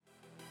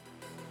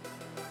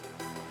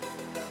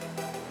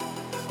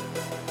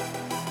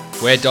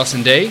We're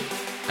Dawson D.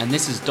 And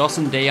this is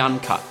Dawson D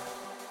Uncut.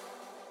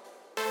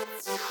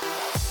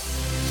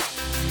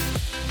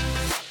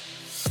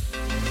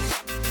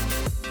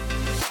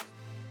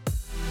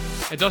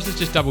 And Dawson's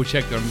just double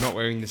checked that I'm not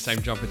wearing the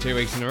same jumper 2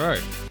 weeks in a row.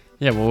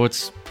 Yeah, well,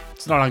 it's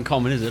not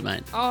uncommon, is it,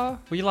 mate? Oh,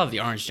 Well, you love the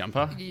orange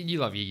jumper. you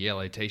love your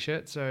yellow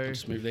t-shirt, so...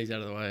 Just move these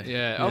out of the way.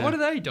 Yeah. Oh, what are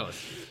they,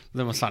 Doss?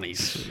 They're my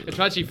sunnies. It's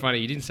actually funny,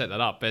 you didn't set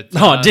that up, but...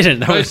 No, I didn't.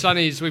 Those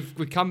sunnies,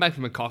 we've come back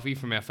from a coffee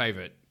from our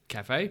favourite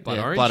cafe, Blood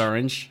Orange. Blood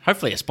Orange.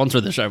 Hopefully a sponsor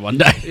of the show one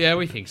day. Yeah,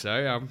 we think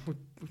so.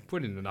 We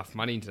put in enough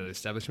money into the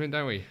establishment,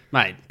 don't we?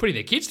 Mate, Putting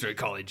their kids through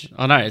college.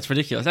 I know, it's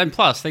ridiculous. And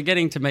plus, they're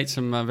getting to meet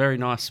some very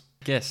nice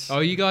guests. Oh,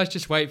 you guys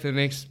just wait for the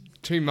next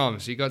 2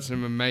 months. You got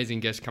some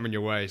amazing guests coming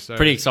your way. So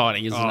Pretty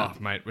exciting, isn't Oh,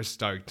 it? mate, we're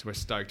stoked. We're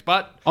stoked.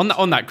 But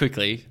On that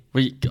quickly,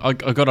 I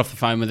got off the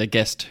phone with a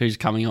guest who's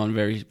coming on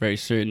very, very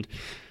soon.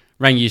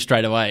 Rang you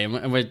straight away,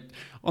 and we're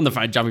on the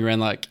phone jumping around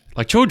like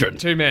children.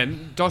 2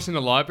 men, Doss in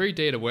the library,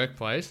 D at a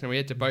workplace, and we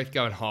had to both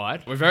go and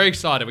hide. We're very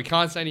excited. We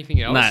can't say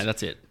anything else. No,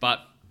 that's it. But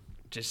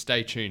just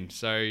stay tuned.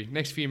 So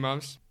next few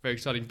months, very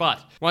exciting. But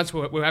once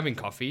we're having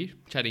coffee,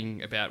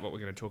 chatting about what we're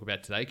going to talk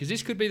about today, because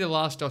this could be the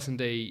last Doss and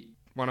D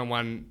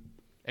one-on-one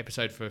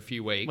episode for a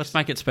few weeks. Let's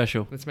make it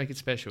special, Let's make it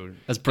special.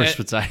 as Bruce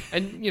would say.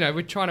 And,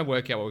 we're trying to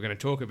work out what we're going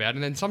to talk about.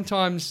 And then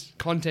sometimes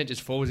content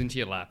just falls into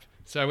your lap.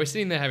 So we're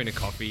sitting there having a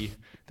coffee.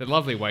 The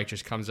lovely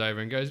waitress comes over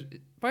and goes,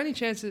 by any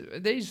chance, are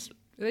these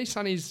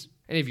sunnies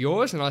any of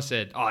yours? And I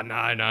said, oh, no.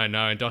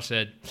 And Doss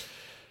said,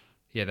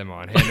 yeah, they're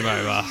mine. Hand them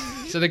over.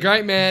 So the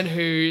great man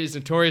who is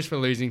notorious for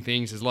losing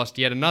things has lost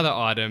yet another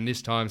item,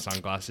 this time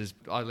sunglasses.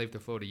 I leave the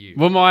floor to you.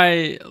 Well,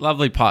 my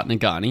lovely partner,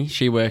 Garni,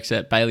 she works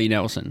at Bailey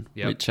Nelson,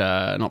 Yep. which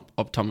an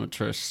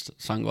optometrist,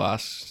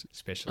 sunglass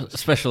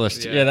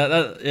Specialist.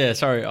 Yeah, Yeah.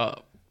 Sorry,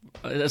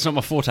 that's not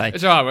my forte.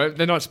 It's all right.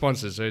 They're not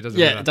sponsors, so it doesn't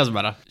matter. It doesn't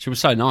matter. She was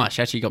so nice.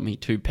 She actually got me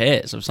 2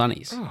 pairs of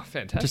sunnies, Oh,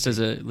 fantastic. just as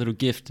a little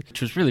gift,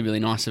 which was really, really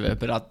nice of her.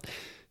 But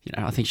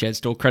I think she had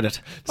store credit.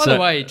 By the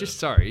way,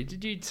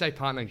 did you say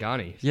partner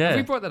Garni? Yeah. Have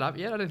we brought that up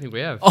yet? I don't think we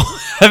have. oh,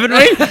 haven't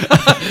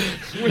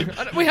we?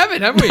 We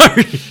haven't, have we?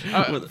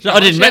 I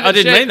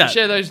didn't mean that.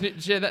 Share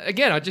that.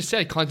 Again, I just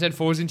said content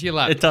falls into your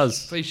lap. It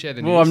does. Please share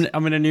the news. Well,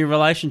 I'm in a new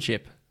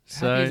relationship,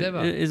 so Happy as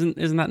ever.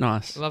 isn't that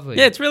nice? Lovely.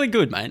 Yeah, it's really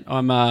good, mate.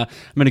 I'm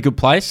in a good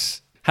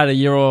place. Had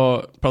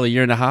probably a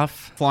year and a half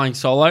flying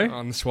solo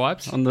On the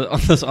swipes. on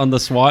the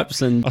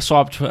swipes, and I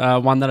swiped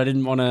one that I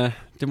didn't want to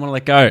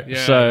let go.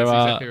 Yeah, so that's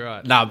exactly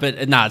right. But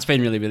it's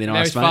been really, really Now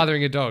nice, he's mate.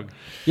 fathering a dog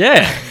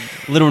Yeah,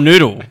 little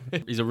noodle.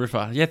 He's a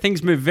ripper. Yeah,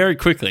 things move very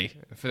quickly.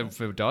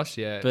 for Doss,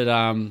 yeah. But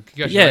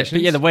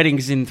Congratulations. the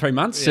wedding's in 3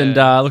 months, Yeah.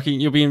 and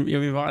you'll be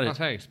invited. Oh,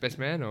 thanks. Best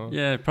man or?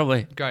 Yeah,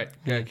 probably. Great.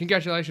 Yeah.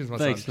 Congratulations, my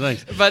Thanks, son.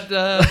 thanks. But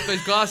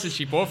those glasses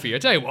she bought for you, I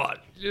tell you what,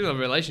 you're in a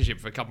relationship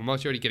for a couple of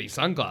months, you're already getting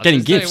sunglasses.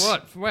 Getting Tell gifts. you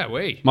what, where are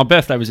we? My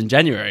birthday was in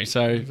January,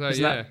 so So,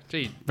 isn't yeah. that-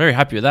 Gee, very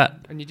happy with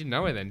that. and you didn't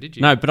know her then, did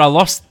you? No, but I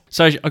lost.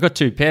 So I got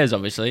 2 pairs,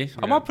 obviously.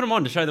 I Yeah. might put them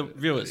on to show the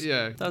viewers.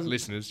 Yeah,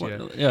 listeners,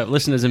 yeah.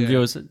 Listeners and Yeah.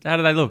 viewers. How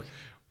do they look?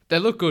 They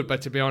look good,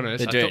 but to be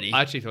honest, They're dirty.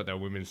 I actually thought they were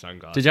women's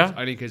sunglasses. Did ya?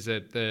 Only because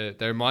they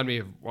remind me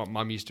of what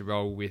Mum used to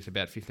roll with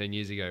about 15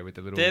 years ago with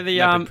the little They're the,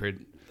 leopard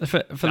print.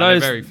 For No, they're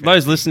very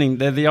those listening,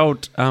 they're the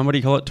old, what do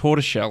you call it,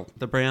 tortoiseshell,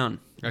 the brown.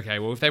 Okay,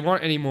 well, if they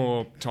want any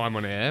more time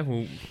on air,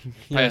 we'll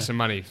pay us some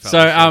money. So,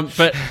 fellas.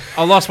 but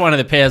I lost one of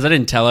the pairs. I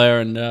didn't tell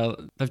her, and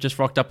they've just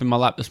rocked up in my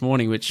lap this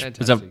morning, which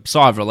was a Fantastic.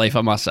 sigh of relief,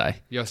 I must say.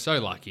 You're so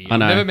lucky. I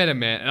know. I've never met a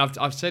man, and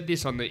I've said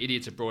this on the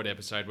Idiots Abroad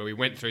episode where we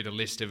went through the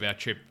list of our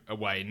trip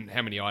away and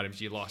how many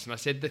items you lost. And I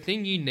said the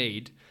thing you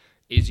need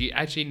is you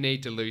actually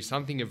need to lose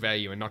something of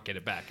value and not get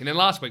it back. And then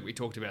last week we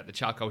talked about the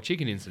charcoal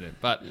chicken incident,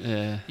 but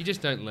Yeah. you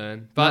just don't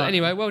learn. But No.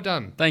 anyway, well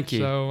done. Thank you.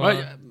 So,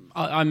 Well,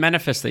 I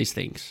manifest these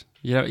things.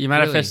 You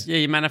manifest. Really?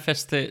 Yeah, you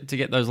manifest to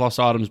get those lost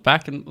items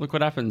back, and look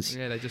what happens.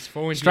 yeah, they just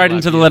fall into Straight your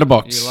into lap. the You-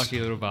 letterbox. You lucky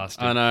little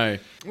bastard. I know.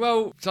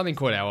 Well, something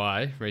caught our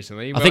eye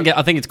recently. I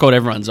think it's caught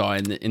everyone's eye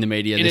in the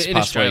media this in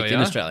past Australia. week in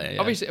Australia. Yeah.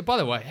 Obviously, by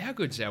the way, how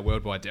good's our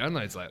worldwide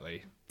downloads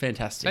lately?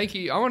 Fantastic. Thank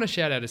you. I want to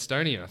shout out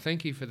Estonia.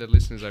 Thank you for the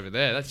listeners over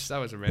there. That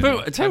was a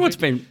random. But tell you what's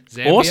been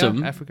Zambia,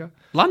 awesome. Africa.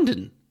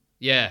 London.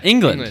 Yeah.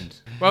 England.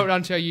 Well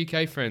done to our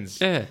UK friends.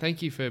 Yeah.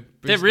 Thank you for They're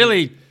Brisbane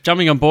really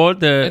jumping on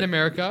board. and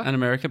America. And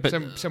America, but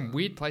some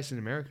weird place in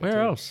America. where too.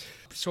 else?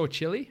 Saw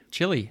Chile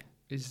Chile.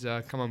 is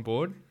come on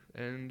board.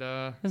 And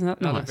Isn't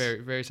that other nice?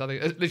 various other,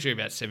 literally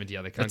about 70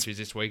 other countries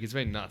this week. It's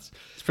been nuts.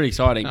 It's pretty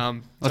exciting.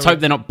 Let's so hope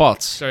they're not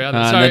bots. Sorry,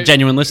 they're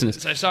genuine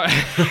listeners. So sorry,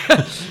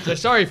 so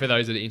sorry for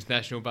those that are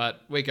international,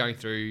 but we're going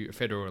through a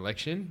federal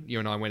election. You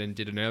and I went and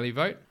did an early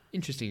vote.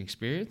 Interesting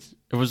experience.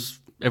 It was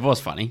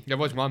funny. There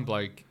was one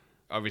bloke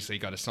obviously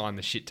got assigned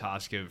the shit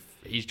task of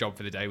his job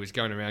for the day was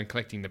going around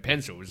collecting the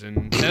pencils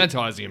and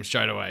sanitising them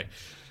straight away.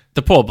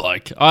 The poor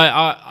bloke.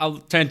 I'll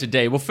turn to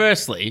D. Well,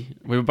 firstly,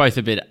 we were both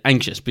a bit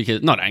anxious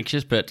because, not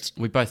anxious, but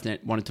we both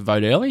wanted to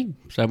vote early.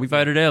 So we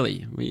voted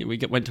early. We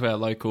went to our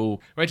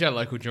local, Went to our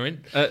local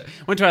joint.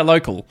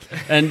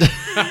 and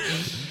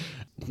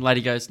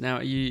lady goes, now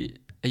are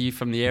you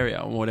from the area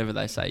or whatever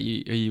they say? Are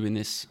you in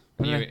this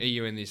Are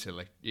you in this are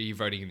you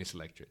voting in this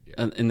electorate?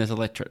 Yeah. In this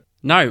electorate.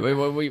 No,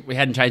 we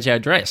hadn't changed our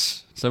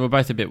address, so we're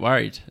both a bit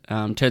worried.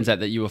 Turns out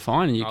that you were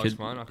fine and you I could was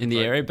fine, I could in the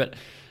vote. area, but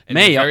It's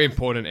me, a very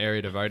important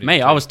area to vote in. me,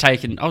 too. I was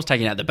taken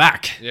out the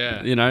back.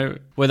 Yeah. You know,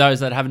 where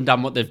those that haven't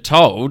done what they've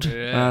told, Yeah,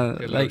 get a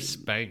little they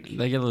spank. get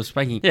a little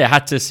spanking. Yeah,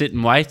 had to sit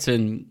and wait,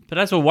 but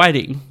as we're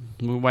waiting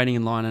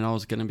in line, and I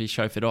was going to be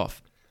chauffeured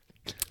off.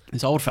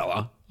 This old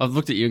fella, I've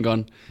looked at you and gone,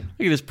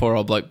 look at this poor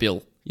old bloke,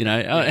 Bill. You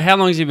know, how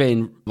long has he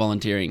been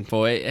volunteering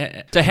for?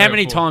 So how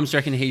many times do you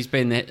reckon he's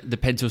been the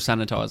pencil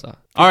sanitizer?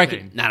 I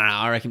reckon. No.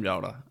 I reckon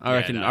older. I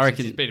reckon.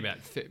 He's been about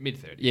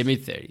mid-30s. Yeah,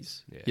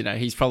 mid-30s. Yeah. You know,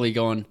 he's probably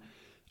gone,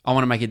 I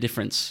want to make a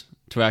difference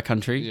to our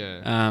country.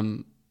 Yeah.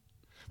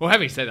 Well,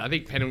 having said that, I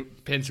think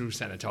pencil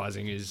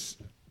sanitizing is...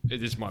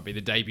 This might be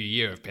the debut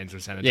year of pencil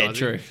sanitizing. Yeah,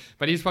 true.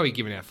 But he's probably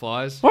giving out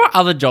flyers. What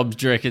other jobs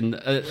do you reckon?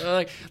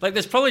 Like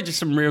there's probably just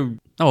some real,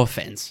 no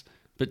offense,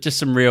 but just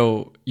some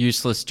real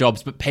useless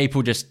jobs. But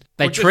people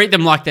they treat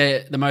them like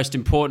they're the most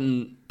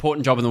important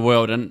job in the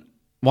world. And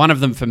one of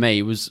them for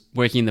me was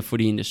working in the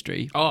footy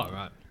industry. Oh,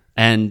 right.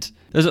 And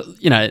there's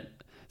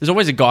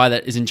always a guy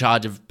that is in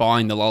charge of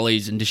buying the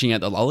lollies and dishing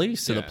out the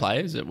lollies to the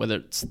players, whether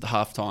it's the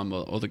halftime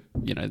or the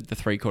the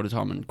 3/4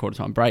 time and quarter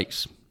time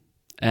breaks,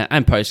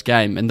 and post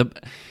game. And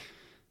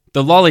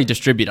the lolly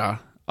distributor,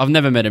 I've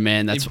never met a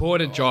man that's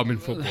Important job in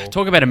football.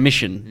 talk about a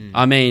mission.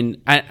 I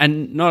mean,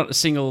 and not a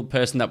single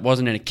person that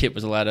wasn't in a kit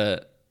was allowed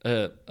a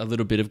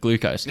little bit of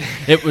glucose.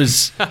 It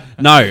was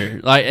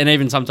and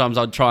even sometimes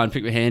I'd try and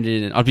pick my hand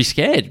in, and I'd be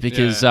scared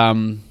because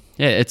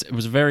it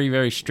was very,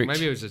 very strict.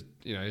 Maybe it was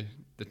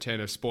the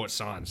turn of sports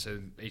science,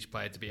 and each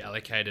player to be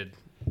allocated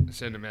a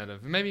certain amount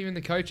of, maybe even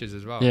the coaches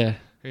as well. Yeah.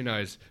 Who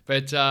knows?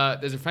 But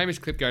there's a famous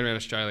clip going around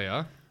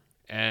Australia,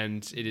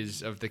 and it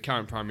is of the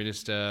current Prime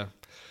Minister.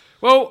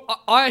 Well,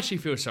 I actually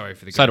feel sorry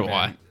for the So do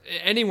man.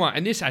 Anyone,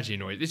 and this actually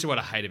annoys. This is what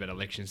I hate about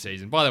election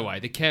season. By the way,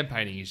 the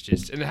campaigning is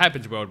just, and it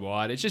happens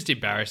worldwide. It's just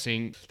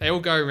embarrassing. They all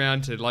go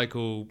around to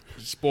local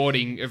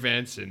sporting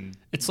events and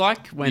It's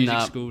like when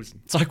music schools.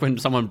 it's like when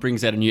someone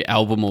brings out a new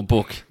album or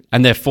book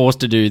and they're forced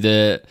to do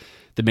the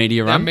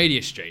media run.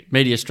 Media Street.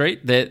 Media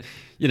Street. They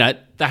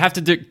have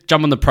to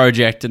jump on the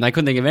project, and they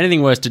couldn't think of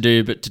anything worse to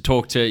do but to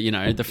talk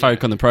to the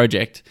folk on the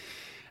project.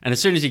 And as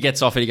soon as he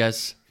gets off it, he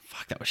goes,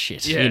 "Fuck, that was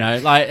shit." Yeah.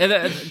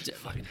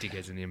 Fucking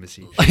Dickheads in the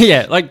embassy.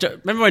 yeah. Like,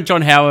 remember when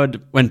John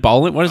Howard went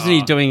bowling? What is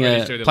he doing? When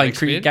he's doing the Playing leg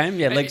cricket spin. game?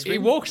 Yeah, leg He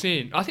spin. walks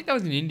in. I think that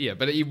was in India,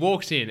 but he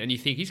walks in and you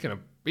think he's gonna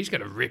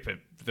rip it.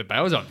 The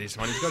bails off this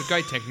one. He's got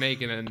great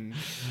technique and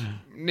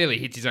nearly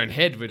hits his own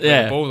head with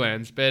the ball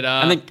lands. But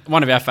I think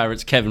one of our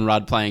favourites, Kevin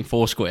Rudd, playing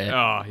Foursquare.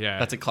 oh yeah,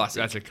 That's a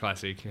classic. That's a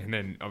classic. And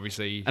then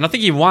obviously, And I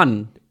think he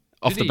won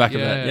off Did the he? back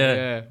of that.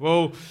 Yeah.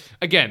 Well,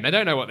 again, they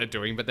don't know what they're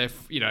doing, but they're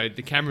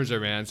the cameras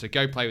are around, so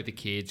go play with the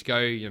kids.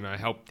 Go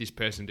help this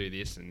person do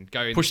this, and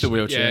go in Push the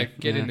wheelchair. Yeah,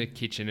 get Yeah. in the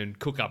kitchen and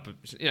cook up.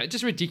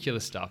 Just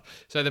ridiculous stuff.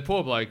 So the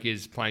poor bloke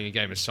is playing a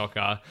game of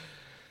soccer.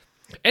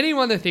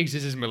 Anyone that thinks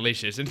this is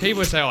malicious, and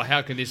people say, "Oh,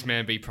 how can this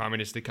man be prime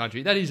minister of the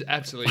country?" That is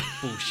absolute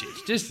bullshit.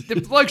 Just the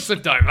bloke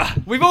slipped over.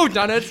 We've all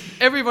done it.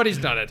 Everybody's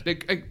done it.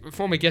 A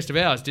former guest of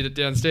ours did it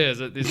downstairs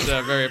at this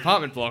very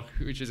apartment block,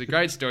 which is a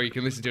great story. You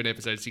can listen to in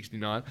episode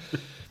 69.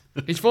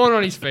 He's fallen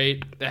on his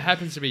feet. There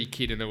happens to be a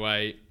kid in the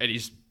way, and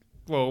he's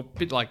a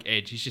bit like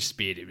Edge. He's just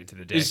speared him into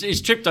the deck.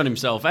 He's tripped on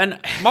himself. And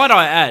might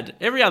I add,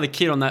 every other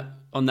kid on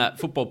that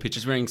football pitch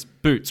is wearing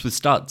boots with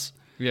studs.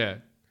 Yeah.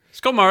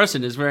 Scott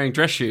Morrison is wearing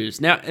dress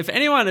shoes. Now, if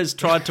anyone has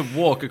tried to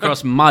walk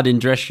across mud in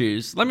dress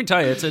shoes, let me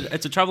tell you, it's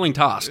a troubling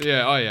task.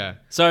 Yeah. Oh yeah.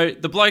 So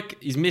the bloke,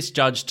 he's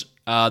misjudged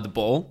the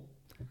ball,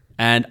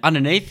 and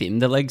underneath him,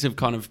 the legs have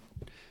kind of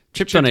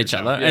tripped on each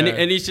other, yeah.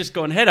 and he's just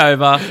gone head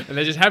over. And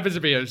there just happens to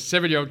be a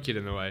 7-year-old kid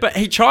in the way. But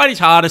he tried his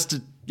hardest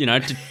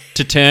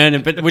to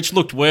turn, but which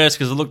looked worse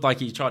because it looked like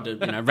he tried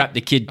to wrap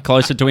the kid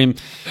closer to him.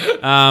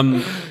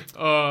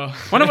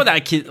 Wonder what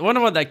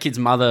that kid's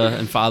mother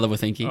and father were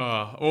thinking.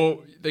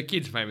 Well, the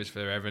kid's famous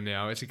forever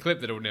now. It's a clip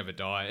that'll never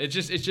die. It's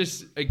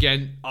just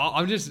again,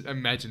 I'm just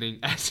imagining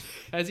as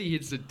he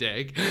hits the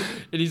deck,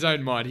 in his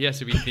own mind, he has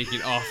to be thinking,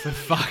 "Oh, for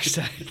fuck's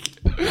sake!"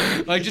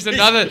 Like just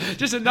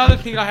another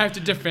thing I have to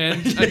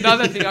defend,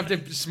 another thing I have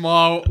to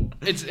smile.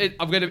 It's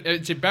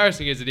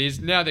embarrassing as it is.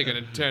 Now they're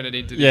gonna turn it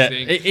into this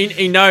thing.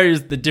 He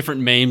knows the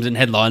different memes and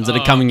headlines that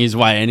are coming his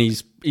way, and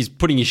he's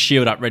putting his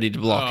shield up ready to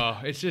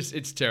block.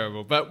 It's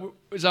terrible. But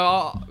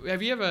so,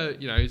 have you ever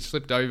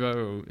slipped over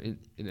or in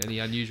any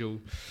unusual?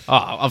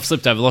 I've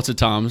slipped over lots of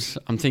times.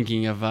 I'm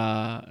thinking of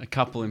a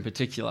couple in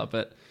particular,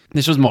 but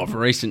this was more of a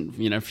recent,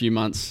 few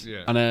months.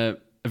 Yeah. On a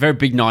very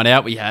big night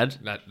out we had.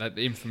 That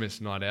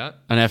infamous night out.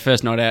 On our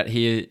first night out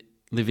here,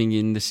 living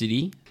in the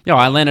city. Yeah,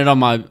 I landed on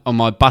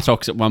my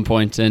buttocks at one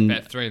point, and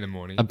About 3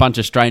 a.m. a bunch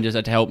of strangers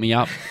had to help me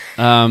up.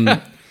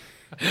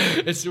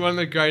 It's one of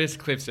the greatest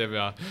clips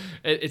ever.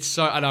 It's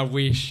so, and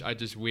I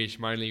just wish.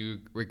 My only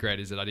regret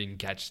is that I didn't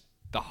catch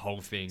the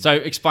whole thing. So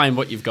explain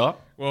what you've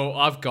got. Well,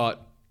 I've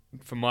got,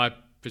 from my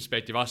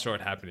perspective, I saw it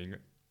happening.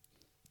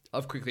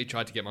 I've quickly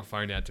tried to get my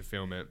phone out to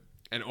film it,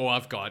 And all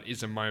I've got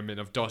is a moment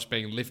of Dos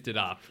being lifted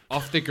up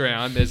off the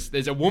ground.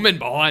 There's a woman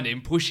behind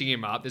him pushing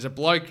him up. There's a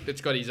bloke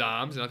that's got his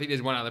arms, and I think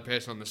there's one other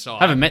person on the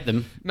side. Haven't met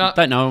them. No.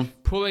 Don't know them.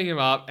 Pulling him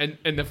up, and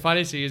the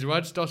funniest thing is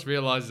once Dos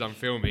realises I'm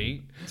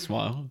filming,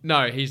 Smile.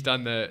 no, he's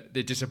done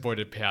the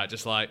disappointed pout,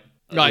 just like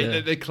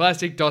the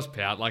classic Dos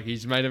pout, like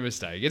he's made a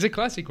mistake. It's a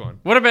classic one.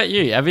 What about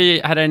you? Have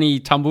you had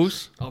any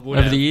tumbles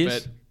over the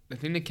years? But the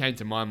thing that came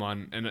to my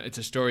mind, and it's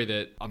a story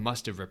that I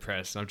must have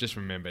repressed, and I've just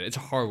remembered. It's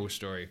a horrible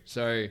story.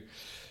 So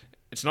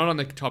it's not on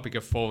the topic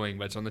of falling,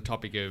 but it's on the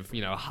topic of,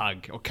 a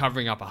hug or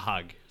covering up a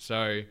hug.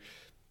 So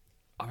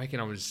I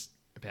reckon I was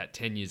about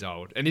 10 years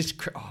old. And this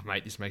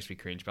makes me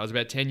cringe. But I was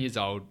about 10 years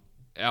old.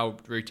 Our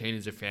routine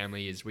as a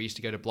family is we used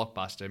to go to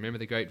Blockbuster. Remember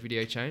the great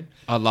video chain?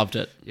 I loved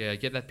it. Yeah,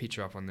 get that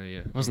picture up on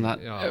the... Wasn't that?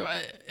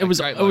 It was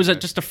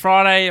just a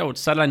Friday or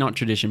Saturday night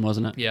tradition,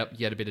 wasn't it? Yep,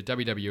 you had a bit of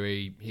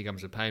WWE, Here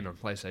Comes the Pain on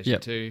PlayStation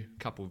 2, a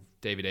couple of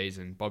DVDs,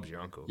 and Bob's Your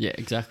Uncle. Yeah,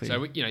 exactly.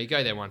 So, you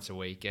go there once a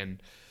week,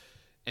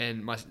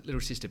 and my little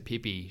sister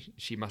Pippi,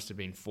 she must have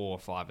been 4 or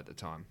 5 at the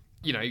time.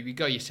 You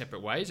go your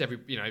separate ways.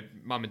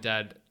 Mum and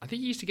Dad, I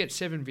think you used to get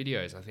 7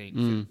 videos, I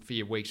think, for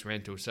your week's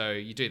rental. So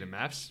you do the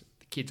maths.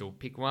 The kids will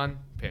pick one,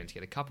 parents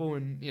get a couple,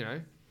 and,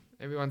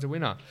 everyone's a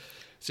winner.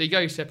 So you go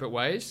your separate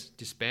ways,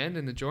 disband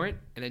in the joint,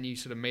 and then you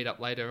sort of meet up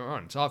later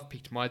on. So I've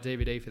picked my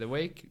DVD for the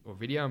week, or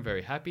video. I'm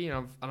very happy.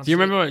 And I'm do you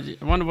remember,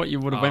 I wonder what you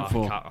would have went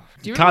for?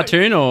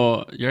 Cartoon,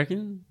 or, you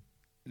reckon?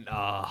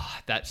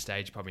 That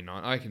stage, probably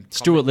not. I reckon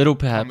Stuart Little,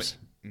 perhaps.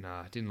 No,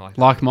 I didn't like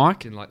Like Mike?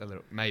 Didn't like the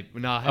little... Maybe.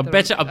 No, I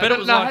bet it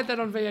was I had that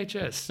on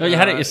VHS. Oh, you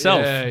had it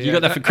yourself. Yeah. You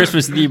got that for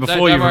Christmas the year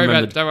before, you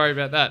remembered. Don't worry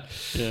about that.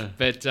 Yeah.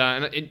 But, I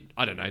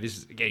don't know, this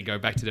is, again,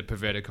 going back to the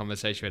perverted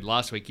conversation we had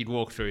last week, you'd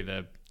walk through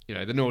the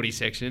naughty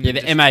section. Yeah,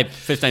 the MA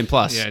 15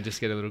 plus. Yeah,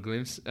 just get a little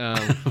glimpse.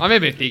 I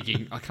remember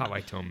thinking, I can't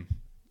wait till I'm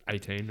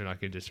 18 and I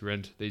can just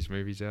rent these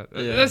movies out.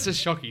 Yeah. That's a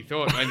shocking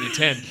thought when you're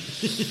 10.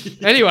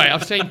 Anyway,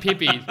 I've seen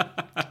Pippi,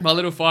 my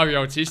little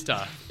 5-year-old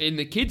sister, in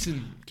the kids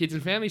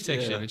and family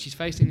section, and she's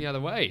facing the other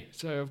way.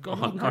 So I've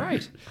gone,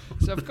 great.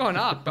 So I've gone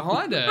up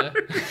behind her.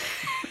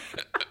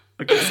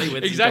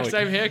 Exact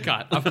same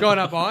haircut. I've gone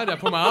up behind her,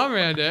 put my arm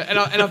around her, and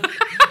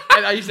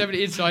I used to have an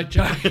inside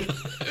joke.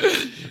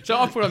 So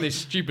I put on this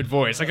stupid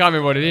voice. I can't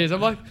remember what it is.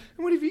 I'm like,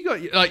 what have you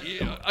got? Like,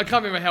 I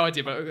can't remember how I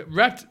did, but I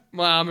wrapped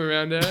my arm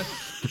around her,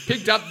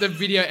 picked up the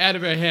video out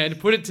of her hand,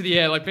 put it to the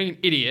air like being an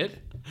idiot.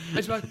 And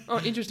she's like,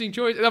 oh, interesting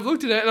choice. And I've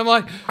looked at it and I'm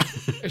like,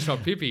 it's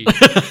not Pippi.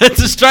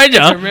 It's a stranger.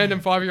 It's a random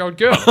 5-year-old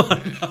girl.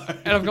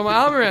 And I've got my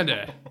arm around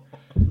her.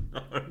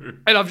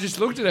 And I've just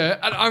looked at her,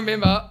 and I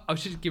remember I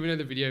was just giving her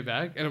the video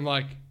back, and I'm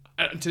like,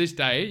 to this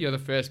day, you're the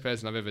first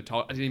person I've ever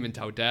told. I didn't even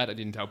tell Dad, I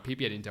didn't tell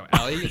Pippi, I didn't tell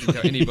Ali, I didn't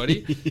tell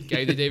anybody.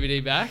 Gave the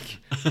DVD back,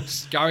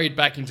 scurried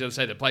back into,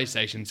 say, the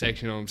PlayStation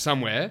section or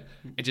somewhere,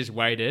 and just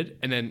waited.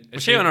 And then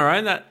was she on her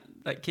own, that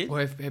kid?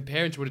 Well, her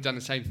parents would have done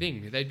the same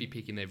thing. They'd be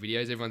picking their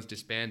videos. Everyone's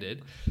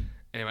disbanded.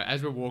 Anyway,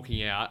 as we're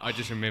walking out, I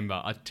just remember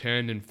I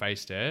turned and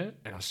faced her,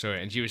 and I saw her,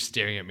 and she was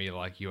staring at me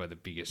like, you are the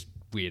biggest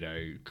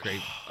weirdo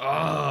creep.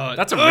 Oh,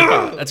 that's a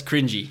ripper. That's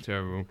cringy.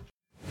 Terrible.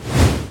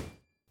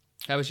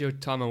 How was your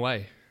time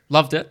away?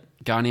 Loved it.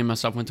 Garni and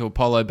myself went to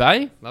Apollo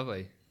Bay.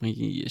 Lovely.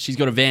 She's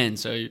got a van,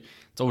 so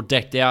it's all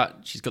decked out.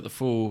 She's got the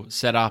full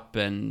setup,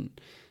 and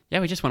yeah,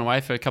 we just went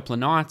away for a couple of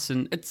nights.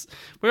 And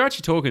we're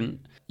actually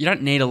talking, you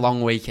don't need a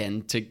long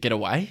weekend to get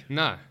away.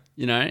 No.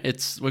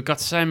 We've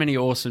got so many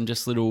awesome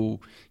just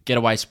little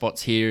getaway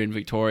spots here in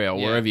Victoria or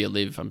wherever you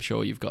live. I'm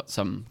sure you've got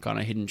some kind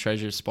of hidden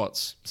treasure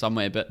spots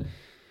somewhere. But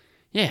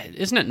yeah,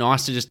 isn't it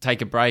nice to just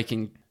take a break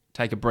and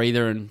take a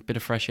breather and a bit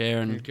of fresh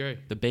air and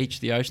the beach,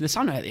 the ocean. There's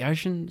something about the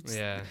ocean.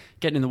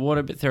 Getting in the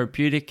water, a bit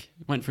therapeutic.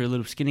 Went for a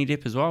little skinny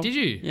dip as well. Did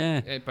you?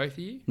 Yeah. Both of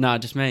you? No,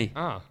 just me.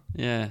 Oh.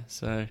 Yeah,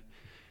 so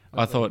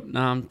I thought,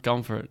 no, I'm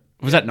going for it.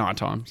 It was at night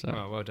time. So.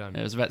 Oh, well done.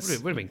 Yeah, it was about...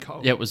 Would have been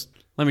cold. Yeah, it was...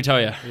 Let me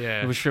tell you.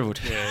 Yeah. It was shriveled.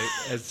 Yeah,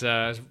 as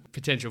a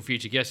potential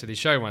future guest of this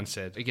show once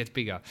said, it gets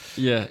bigger.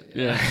 Yeah.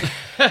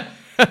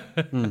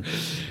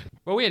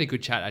 Well, we had a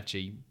good chat,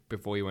 actually,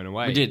 before you went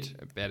away. We did.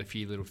 About a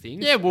few little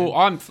things. Yeah, well,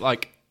 I'm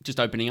like just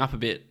opening up a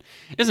bit.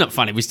 Isn't it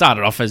funny? We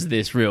started off as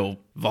this real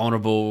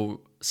vulnerable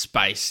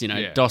space,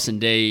 Dos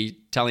and D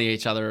telling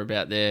each other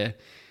about their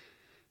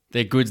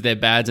goods, their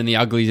bads, and the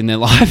uglies in their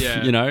life,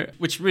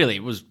 which really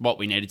was what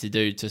we needed to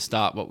do to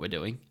start what we're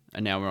doing.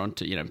 And now we're on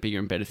to, bigger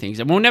and better things.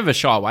 And we'll never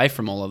shy away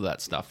from all of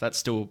that stuff. That's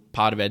still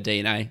part of our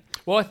DNA.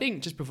 Well, I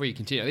think just before you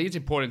continue, I think it's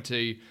important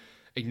to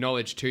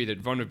acknowledge too that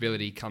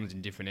vulnerability comes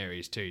in different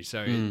areas too.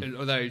 So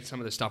although some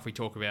of the stuff we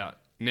talk about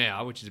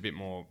now, which is a bit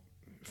more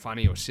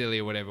funny or silly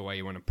or whatever way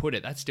you want to put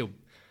it, that's still...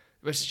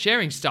 We're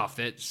sharing stuff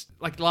that's...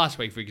 Like last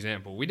week, for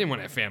example, we didn't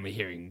want our family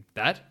hearing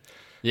that.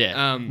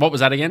 Yeah. What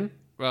was that again?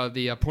 Well,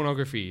 the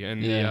pornography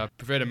and the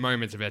perverted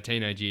moments of our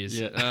teenage years.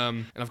 Yeah.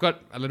 And I've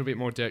got a little bit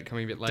more dirt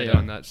coming a bit later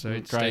on that,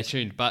 so stay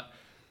tuned. But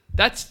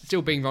that's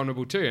still being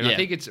vulnerable too. And I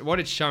think what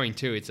it's showing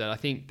too is that I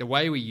think the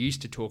way we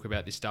used to talk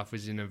about this stuff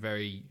was in a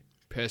very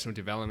personal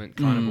development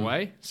kind of a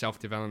way,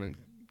 self-development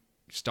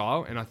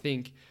style. And I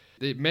think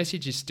the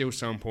message is still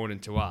so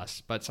important to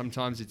us, but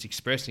sometimes it's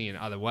expressing in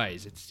other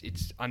ways.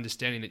 It's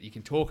understanding that you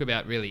can talk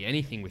about really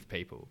anything with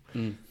people,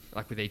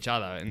 like with each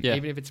other. And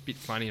even if it's a bit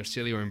funny or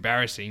silly or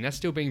embarrassing, that's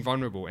still being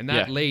vulnerable. And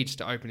that leads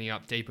to opening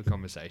up deeper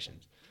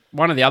conversations.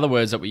 One of the other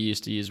words that we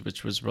used to use,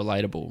 which was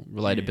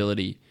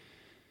relatability.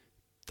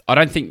 I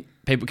don't think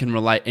people can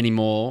relate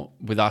anymore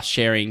with us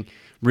sharing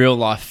real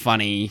life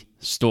funny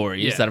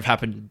stories that have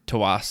happened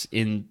to us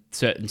in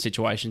certain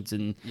situations.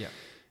 And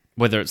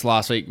whether it's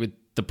last week with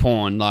the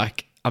porn,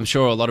 like I'm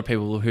sure a lot of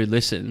people who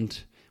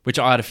listened, which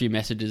I had a few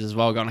messages as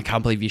well going, I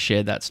can't believe you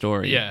shared that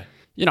story. Yeah.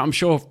 You know, I'm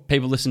sure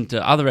people listen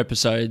to other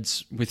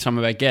episodes with some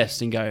of our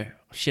guests and go,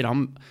 shit,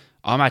 I'm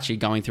actually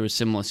going through a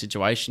similar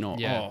situation, or,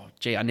 oh,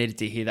 gee, I needed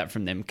to hear that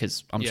from them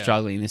because I'm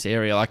struggling in this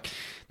area. Like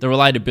the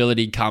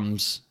relatability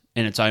comes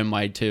in its own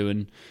way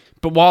too.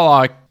 But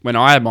when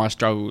I had my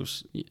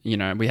struggles, you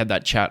know, we had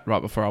that chat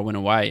right before I went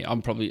away. I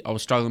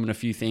was struggling with a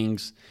few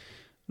things,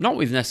 not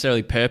with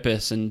necessarily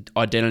purpose and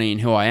identity and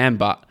who I am,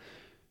 but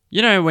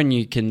you know, when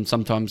you can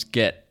sometimes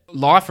get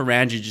life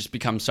around you just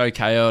becomes so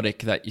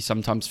chaotic that you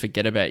sometimes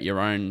forget about your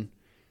own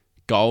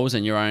goals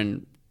and your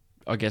own,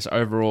 I guess,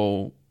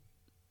 overall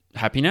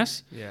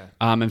happiness. Yeah.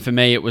 And for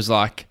me, it was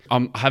like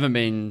I haven't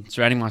been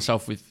surrounding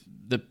myself with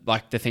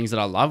the things that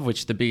I love,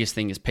 which the biggest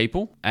thing is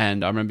people.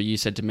 And I remember you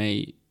said to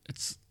me,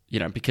 it's, you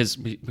know, because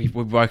we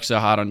work so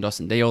hard on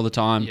Dawson D all the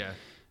time. Yeah.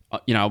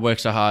 You know, I work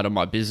so hard on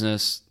my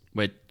business.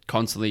 We're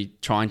constantly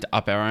trying to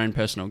up our own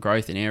personal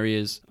growth in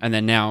areas. And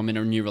then now I'm in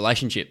a new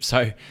relationship.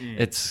 So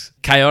it's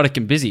chaotic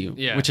and busy,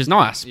 which is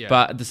nice. Yeah.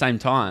 But at the same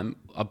time,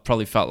 I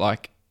probably felt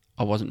like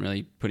I wasn't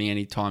really putting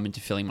any time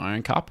into filling my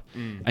own cup.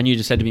 And you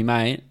just said to me,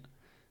 mate,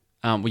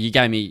 well, you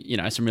gave me, you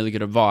know, some really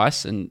good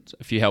advice and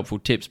a few helpful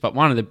tips. But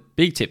one of the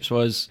big tips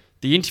was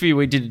the interview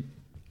we did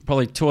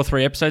probably 2 or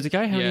 3 episodes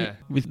ago,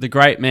 with the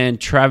great man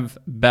Trav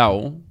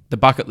Bell, the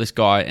bucket list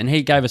guy, and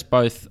he gave us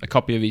both a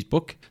copy of his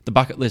book, The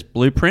Bucket List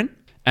Blueprint,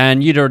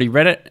 and you'd already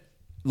read it.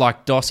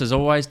 Like Dos, as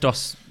always,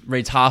 Dos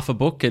reads half a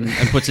book and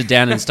puts it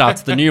down and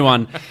starts the new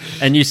one.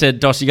 And you said,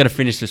 Dos, you got to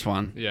finish this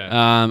one.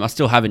 Yeah. I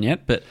still haven't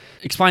yet, but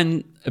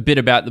explain a bit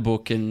about the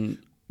book and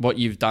what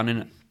you've done in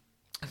it.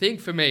 I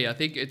think for me,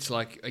 it's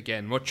like,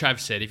 again, what Trav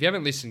said. If you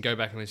haven't listened, go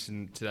back and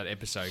listen to that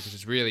episode because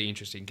it's really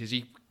interesting because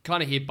you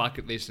kind of hear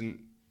bucket list and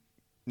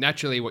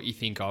naturally what you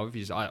think of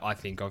is, I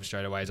think of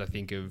straight away, is I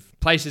think of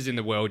places in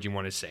the world you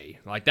want to see.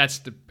 Like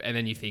and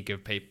then you think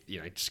of people,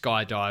 you know,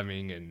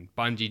 skydiving and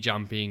bungee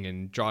jumping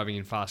and driving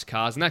in fast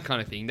cars and that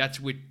kind of thing. That's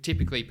what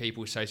typically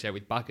people associate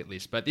with bucket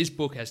list. But this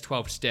book has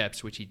 12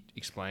 steps, which he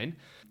explained,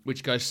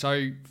 which goes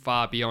so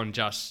far beyond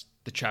just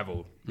the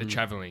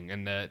traveling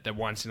and the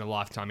once in a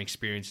lifetime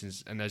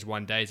experiences and those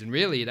one days. And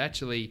really it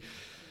actually,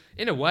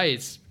 in a way,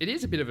 it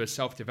is a bit of a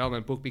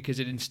self-development book because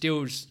it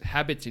instills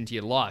habits into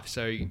your life.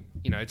 So, you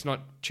know, it's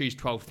not choose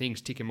 12 things,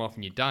 tick them off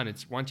and you're done.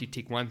 It's once you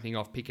tick one thing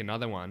off, pick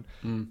another one,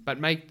 but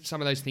make some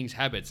of those things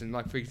habits. And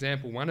like, for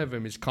example, one of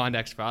them is kind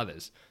acts for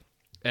others.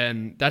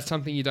 And that's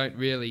something you don't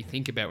really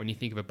think about when you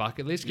think of a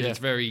bucket list because it's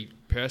very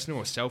personal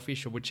or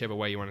selfish or whichever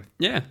way you want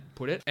to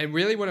put it. And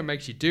really what it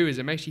makes you do is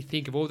it makes you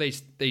think of all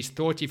these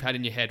thoughts you've had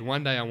in your head.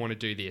 One day I want to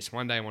do this.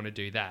 One day I want to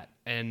do that.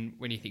 And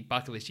when you think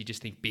bucket list, you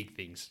just think big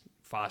things.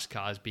 Fast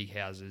cars, big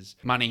houses.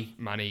 Money.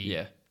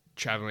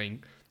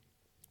 Traveling.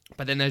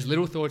 But then those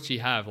little thoughts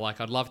you have,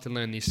 like I'd love to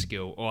learn this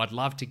skill or I'd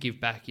love to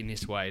give back in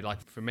this way. Like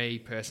for me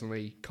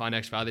personally, kind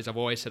acts for others, I've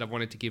always said I've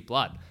wanted to give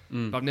blood,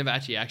 but I've never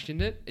actually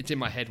actioned it. It's in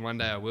my head, one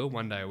day I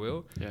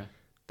will. Yeah.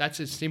 That's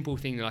a simple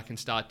thing that I can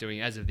start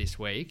doing as of this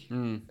week.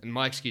 And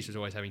my excuse was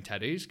always having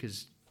tattoos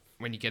because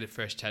when you get a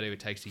first tattoo, it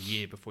takes a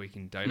year before you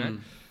can donate.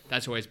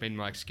 That's always been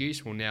my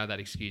excuse. Well, now that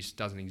excuse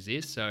doesn't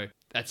exist. So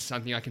that's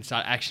something I can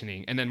start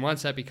actioning. And then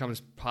once that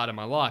becomes part of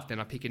my life, then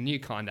I pick a new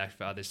kind act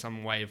for others,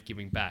 some way of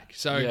giving back.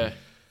 So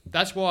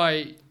that's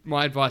why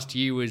my advice to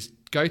you is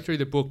go through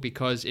the book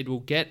because it will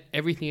get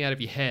everything out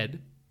of your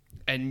head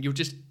and you'll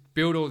just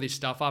build all this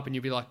stuff up and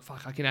you'll be like,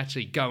 fuck, I can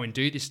actually go and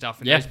do this stuff.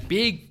 And those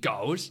big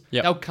goals,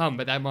 they'll come,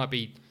 but they might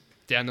be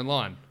down the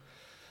line.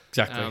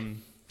 Exactly.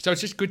 So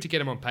it's just good to get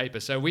them on paper.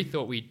 So we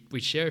thought we'd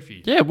share a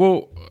few. Yeah,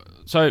 well,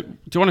 so do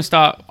you want to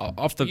start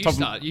off the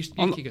top? You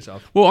kick us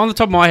off. Well, on the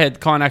top of my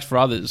head, kind acts for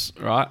others,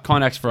 right?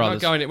 Kind acts for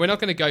others. We're not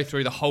going to go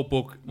through the whole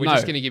book. We're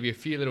just going to give you a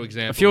few little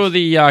examples. A few of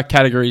the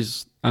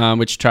categories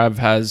which Trav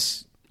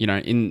has, you know,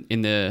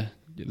 in the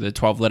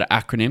 12-letter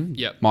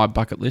acronym, My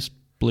Bucket List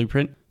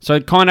Blueprint.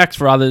 So kind acts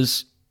for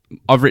others,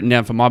 I've written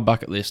down for my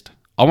bucket list.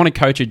 I want to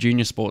coach a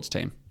junior sports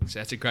team. So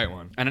that's a great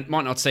one. And it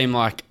might not seem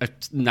like a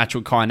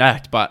natural kind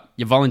act, but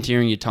you're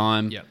volunteering your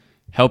time,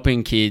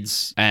 helping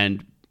kids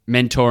and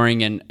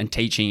mentoring and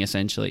teaching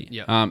essentially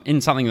in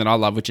something that I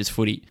love, which is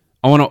footy.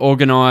 I want to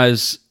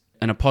organise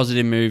a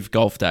positive move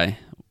golf day.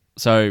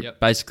 So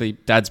basically,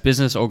 Dad's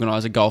business,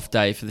 organise a golf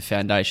day for the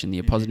foundation,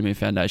 the Positive Move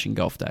Foundation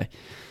golf day.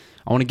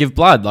 I want to give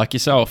blood like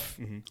yourself,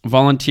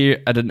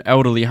 volunteer at an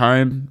elderly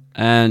home,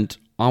 and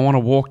I want to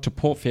walk to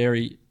Port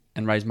Fairy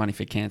and raise money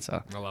for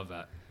cancer. I love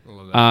that.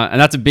 And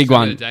that's a big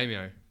one.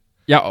 Damio.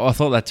 Yeah, I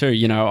thought that too.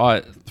 You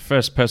know, the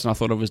first person I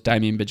thought of was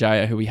Damien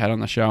Bajaya, who we had on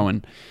the show,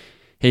 and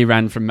he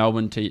ran from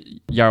Melbourne to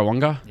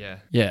Yarrawonga. Yeah.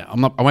 Yeah,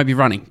 I won't be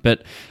running,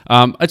 but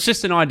it's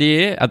just an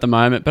idea at the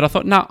moment. But I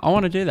thought, no, I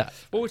want to do that.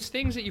 Well, it's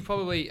things that you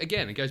probably,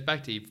 again, it goes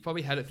back to you've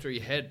probably had it through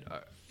your head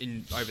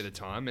over the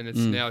time,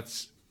 and now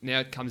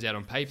it comes out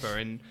on paper.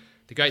 And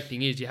the great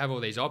thing is you have all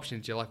these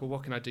options. You're like, well,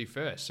 what can I do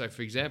first? So,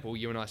 for example,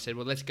 you and I said,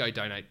 well, let's go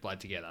donate blood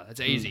together.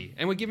 That's easy,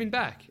 and we're giving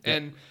back,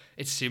 and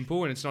it's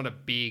simple, and it's not a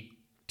big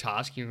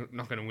task. You're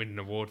not going to win an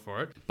award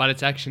for it, but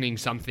it's actioning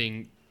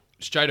something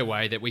straight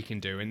away that we can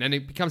do, and then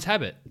it becomes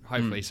habit,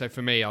 hopefully. So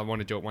for me, I want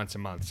to do it once a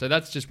month. So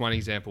that's just one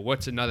example.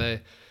 What's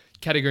another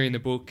category in the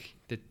book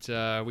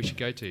that we should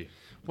go to?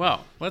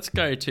 Well, let's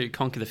go to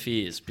Conquer the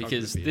Fears,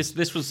 because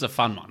this was a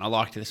fun one. I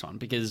liked this one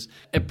because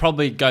it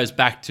probably goes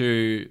back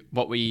to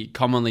what we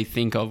commonly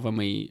think of when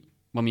we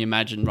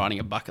imagine writing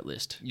a bucket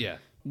list. Yeah.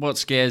 What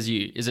scares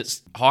you? Is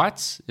it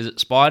heights? Is it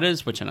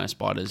spiders? Which I know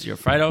spiders you're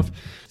afraid of.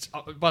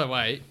 By the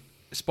way,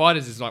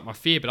 spiders is like my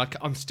fear, but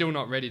I'm still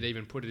not ready to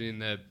even put it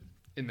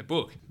in the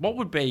book. What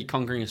would be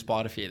conquering a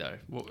spider fear, though?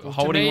 Well,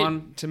 Holding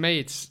one? To me,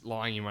 it's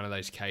lying in one of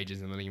those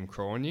cages and letting them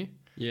crawl on you.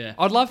 Yeah.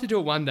 I'd love to do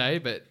it one day,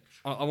 but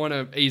I want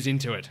to ease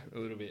into it a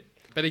little bit.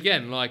 But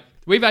again, like,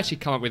 we've actually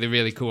come up with a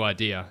really cool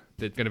idea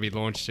that's going to be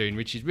launched soon,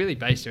 which is really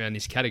based around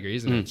this category,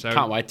 isn't it? So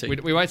can't wait to.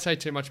 We won't say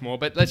too much more,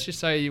 but let's just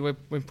say we're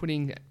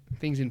putting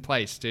things in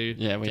place to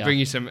bring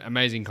you some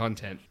amazing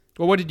content.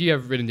 Well, what did you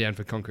have written down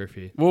for Conquer a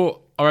Fear?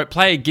 Well, all right,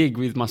 play a gig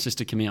with my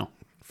sister Camille.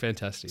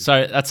 Fantastic.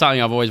 So that's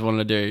something I've always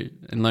wanted to do,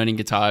 and learning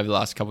guitar over the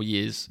last couple of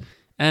years.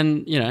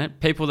 And, you know,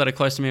 people that are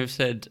close to me have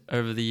said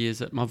over the years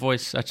that my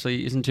voice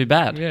actually isn't too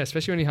bad. Yeah,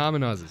 especially when he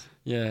harmonises.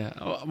 Yeah.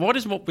 What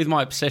is with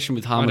my obsession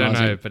with harmonising? I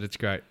don't know, but it's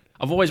great.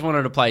 I've always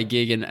wanted to play a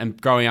gig,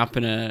 and growing up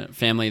in a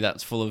family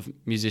that's full of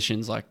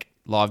musicians, like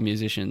live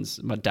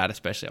musicians, my dad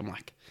especially, I'm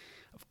like,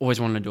 I've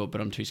always wanted to do it, but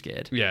I'm too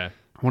scared. Yeah.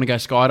 I want to go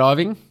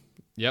skydiving.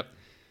 Yep.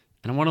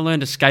 And I want to learn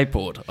to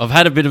skateboard. I've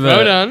had a bit of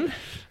well done.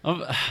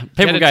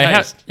 People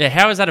go,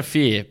 how is that a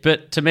fear?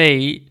 But to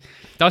me...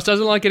 Dust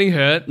doesn't like getting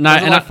hurt. No,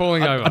 doesn't and like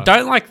falling over. I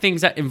don't like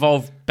things that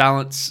involve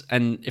balance,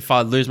 and if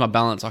I lose my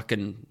balance, I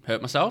can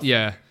hurt myself.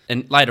 Yeah.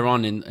 And later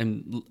on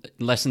in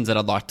lessons that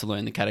I'd like to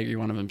learn, the category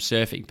one of them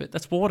surfing, but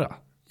that's water.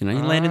 You know,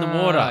 you land in the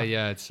water.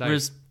 Yeah, it's safe.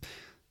 Whereas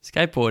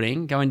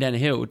skateboarding, going down a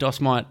hill,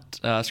 Dos might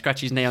scratch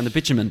his knee on the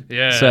bitumen.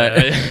 Yeah. So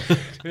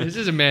this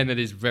is a man that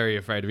is very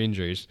afraid of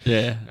injuries.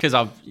 Yeah. Because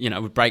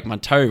would break my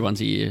toe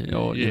once a year,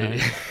 or you know.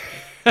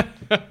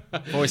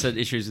 I've always had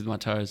issues with my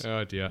toes.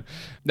 Oh dear.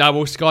 No,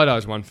 well,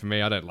 skydive's one for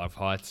me. I don't love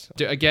heights.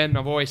 Again,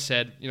 I've always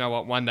said, you know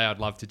what, one day I'd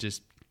love to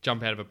just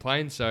jump out of a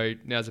plane, so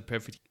now's a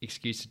perfect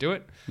excuse to do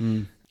it.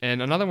 And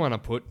another one I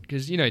put,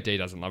 because you know Dee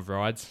doesn't love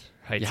rides.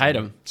 You hate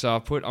them. So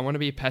I want to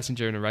be a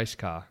passenger in a race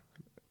car.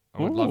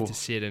 I would love to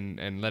sit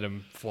and let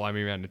them fly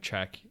me around the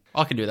track.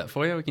 I can do that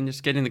for you. We can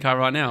just get in the car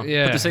right now.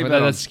 Yeah, put the seatbelt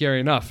on. That's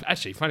scary enough.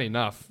 Actually, funny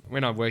enough,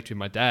 when I worked with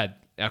my dad,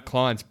 our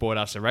clients bought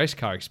us a race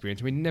car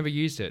experience. We never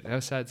used it. How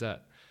sad's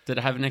that? Did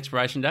it have an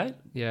expiration date?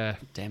 Yeah.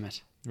 Damn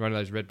it. One of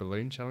those red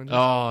balloon challenges.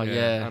 Oh,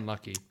 yeah.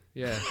 Unlucky.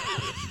 Yeah.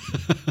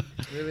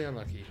 Really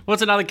unlucky.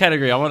 What's another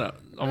category I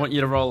want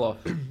you to roll off?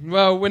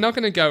 Well, we're not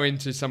going to go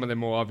into some of the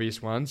more obvious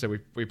ones that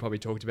we probably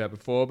talked about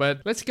before,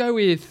 but let's go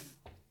with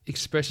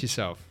express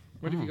yourself.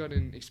 What have you got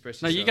in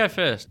express yourself? No, you go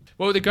first.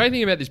 Well, the great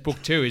thing about this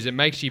book too is it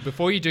makes you,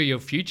 before you do your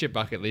future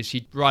bucket list,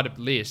 you write a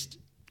list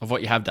of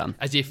what you have done.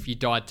 As if you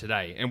died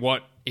today. And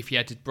what, if you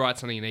had to write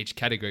something in each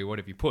category, what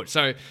have you put?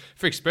 So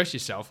for express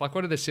yourself, like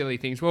what are the silly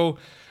things? Well,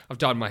 I've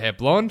dyed my hair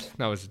blonde.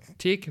 That was a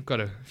tick. I've got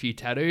a few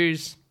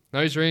tattoos,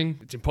 nose ring.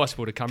 It's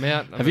impossible to come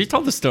out. Have you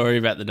told the story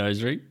about the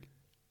nose ring?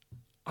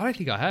 I don't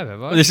think I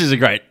have I? This is a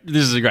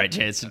great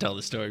chance to tell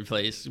the story,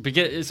 please.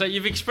 Because so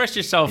you've expressed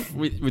yourself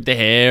with the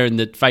hair and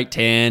the fake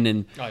tan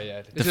and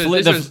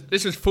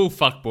this was full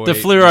fuckboy. The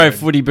fluoro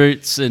footy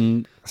boots,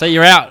 and so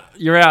you're out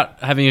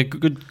having a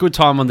good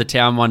time on the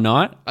town one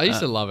night. I used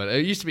to love it.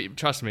 It used to be,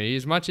 trust me,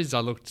 as much as I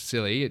looked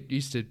silly, it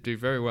used to do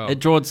very well. It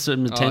drawed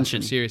some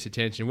attention, some serious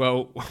attention.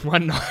 Well,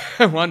 one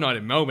night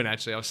in Melbourne,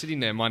 actually, I was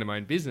sitting there minding my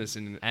own business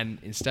in an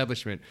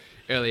establishment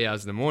early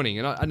hours in the morning,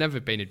 and I'd never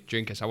been a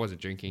drinker, so I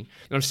wasn't drinking.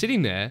 And I'm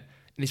sitting there, and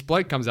this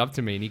bloke comes up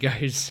to me, and he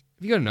goes,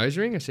 "Have you got a nose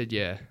ring?" I said,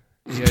 "Yeah."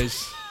 He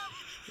goes,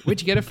 "Where'd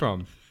you get it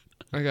from?"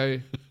 I go,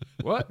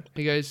 "What?"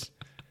 He goes,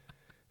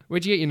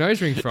 "Where'd you get your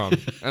nose ring from?"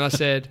 And I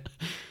said,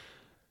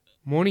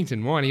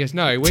 "Mornington Wine." He goes,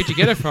 "No, where'd you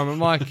get it from?" I'm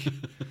like,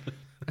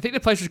 "I think the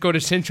place was called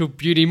Essential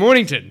Beauty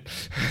Mornington."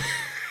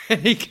 And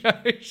he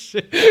goes,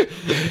 "What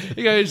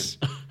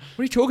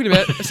are you talking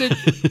about?" I said,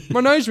 "My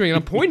nose ring." And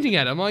I'm pointing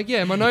at it. I'm like,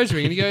 "Yeah, my nose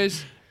ring." And he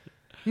goes,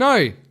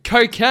 "No,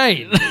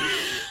 cocaine."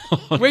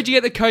 "Where'd you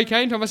get the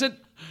cocaine from?" I said,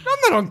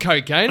 "I'm not on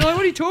cocaine." I'm like,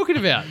 "What are you talking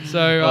about?"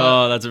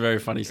 So, that's a very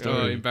funny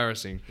story.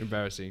 Embarrassing.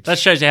 That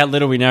shows you how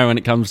little we know when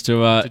it comes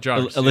to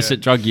drugs,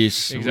 illicit drug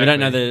use. Exactly. We don't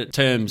know the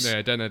terms. Yeah,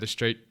 I don't know the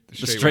street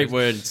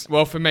words.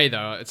 Well, for me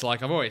though, it's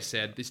like I've always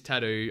said, this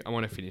tattoo, I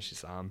want to finish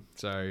this arm.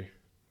 So,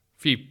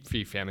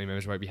 few family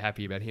members won't be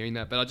happy about hearing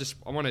that, but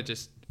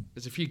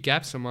there's a few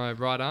gaps on my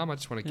right arm. I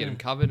just want to get them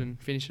covered and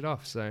finish it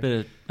off.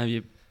 So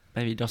maybe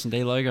Maybe Dawson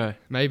D logo.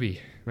 Maybe.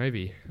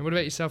 And what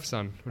about yourself,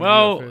 son? What have you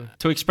Well, got for-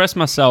 to express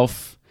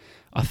myself,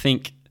 I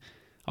think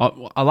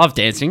I love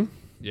dancing.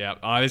 yeah.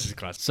 Oh, this is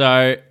classic.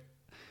 So,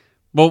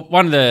 well,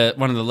 one of the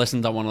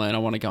lessons I want to learn, I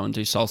want to go and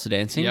do salsa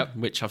dancing, Yep.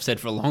 which I've said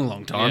for a long,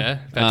 long time. Yeah,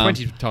 about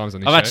 20 times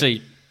on this show.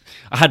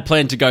 I had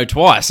planned to go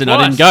twice, and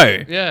I didn't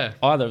go. Yeah.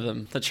 Either of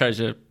them. That shows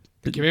you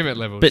a Commitment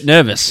levels. bit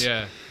nervous.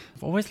 Yeah.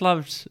 I've always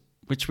loved,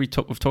 which we've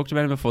talked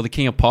about him before, the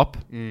king of pop,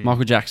 Mm.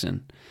 Michael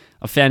Jackson.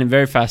 I found him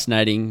very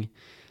fascinating.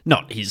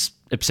 Not his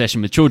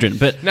obsession with children,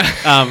 but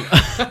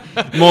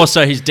more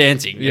so his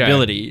dancing Yeah,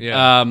 ability.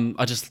 yeah.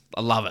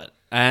 I love it.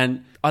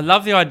 And I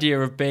love the idea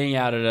of being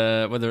out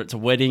at whether it's a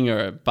wedding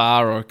or a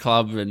bar or a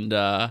club, and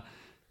a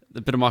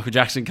bit of Michael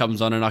Jackson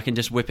comes on and I can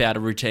just whip out a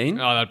routine.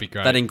 Oh, that'd be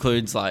great. That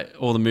includes like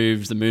all the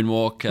moves, the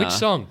moonwalk. Which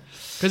song?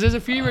 Because there's a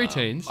few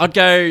routines. I'd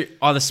go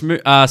either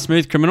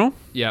Smooth Criminal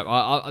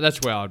Yeah, that's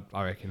where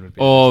I reckon would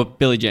be. or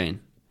Billie Jean.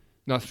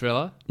 Not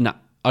Thriller. No,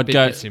 I'd Bit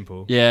go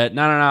simple. Yeah,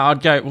 no.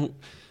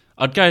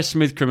 I'd go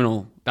Smooth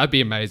Criminal. That'd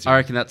be amazing. I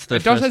reckon that's the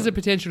But Josh first has the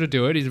potential to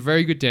do it. He's a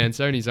very good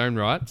dancer in his own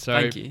right. So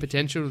Thank you.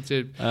 potential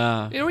to.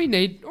 one.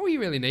 All you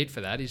really need for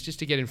that is just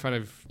to get in front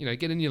of,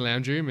 get in your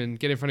lounge room and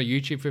get in front of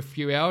YouTube for a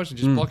few hours and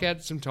just block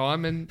out some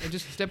time and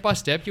just step by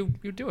step you'll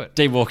do it.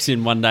 D walks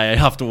in one day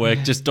after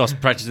work, just Dos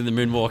practicing the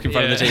moonwalk in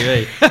front of the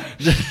Yeah.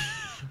 TV.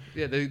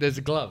 Yeah, there's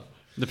a glove.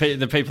 The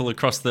people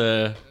across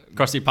the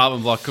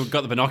apartment block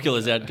got the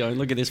binoculars out, going,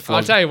 "Look at this I'll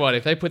flog." tell you what,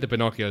 if they put the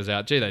binoculars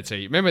out, gee, they'd see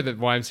you. Remember the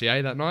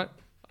YMCA that night?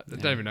 I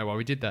don't even know why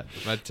we did that.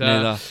 But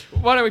Neither.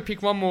 why don't we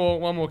pick one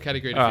more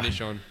category to All right. finish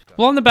on?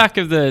 Well, on the back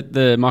of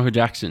the Michael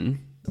Jackson,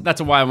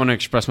 that's a way I want to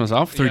express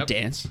myself through Yep.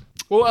 dance.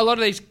 Well, a lot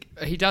of these,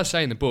 he does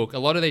say in the book, a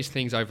lot of these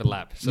things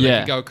overlap. So they Yeah.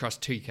 can go across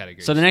two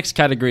categories. So the next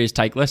category is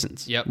take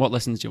lessons. Yep. What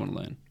lessons do you want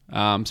to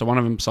learn? So one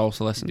of them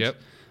salsa lessons. Yep.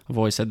 I've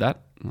always said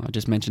that. I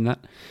just mentioned that.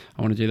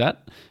 I want to do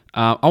that.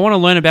 I want to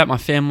learn about my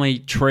family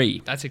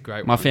tree. That's a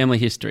great My one. family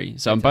history.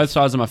 So on both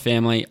sides of my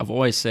family, I've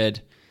always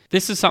said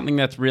this is something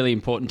that's really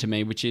important to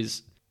me, which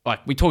is like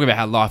we talk about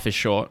how life is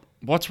short.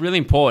 What's really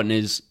important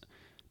is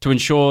to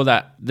ensure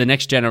that the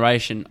next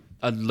generation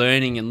are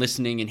learning and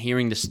listening and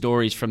hearing the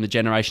stories from the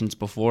generations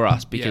before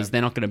us, because Yeah.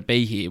 they're not going to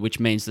be here, which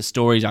means the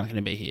stories aren't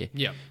going to be here.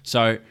 Yeah.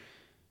 So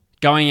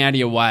going out of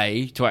your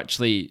way to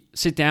actually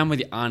sit down with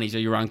your aunties or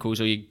your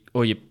uncles or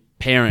your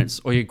parents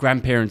or your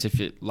grandparents if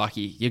you're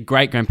lucky, your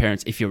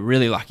great-grandparents if you're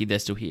really lucky, they're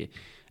still here,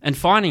 and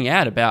finding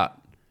out about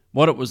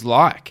what it was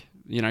like,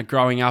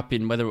 growing up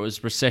in whether it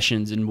was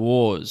recessions and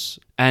wars,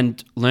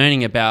 and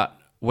learning about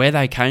where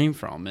they came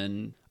from.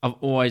 And I've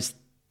always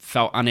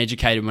felt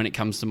uneducated when it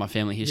comes to my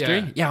family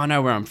history. Yeah, I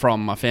know where I'm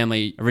from. My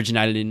family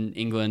originated in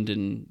England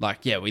and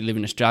we live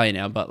in Australia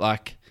now, but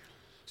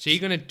So you're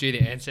going to do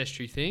the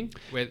ancestry thing?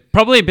 Where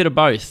probably a bit of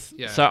both.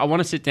 Yeah. So I want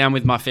to sit down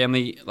with my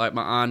family, like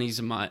my aunties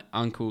and my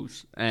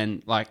uncles,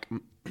 and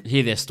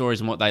hear their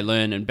stories and what they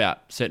learn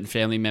about certain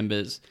family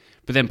members,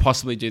 but then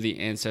possibly do the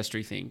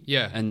ancestry thing.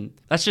 Yeah. And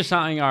that's just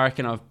something I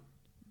reckon I've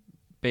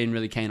been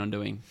really keen on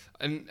doing.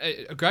 And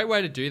a great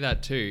way to do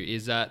that too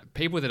is that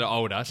people that are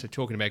older, so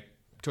talking about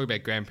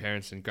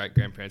grandparents and great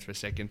grandparents for a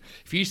second.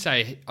 If you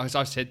say, as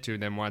I've said to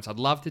them once, I'd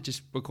love to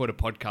just record a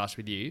podcast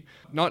with you.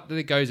 Not that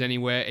it goes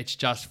anywhere. It's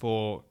just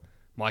for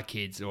my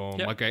kids or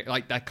Yep. my great,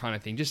 like that kind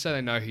of thing, just so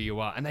they know who you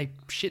are. And they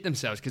shit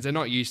themselves because they're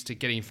not used to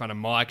getting in front of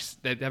mics.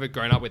 They haven't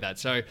grown up with that.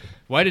 So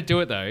way to do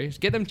it though is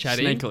get them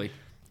chatting. Sneakily.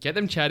 Get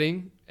them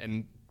chatting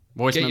and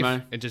Voice get your-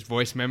 memo. and just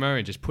voice memo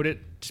and just put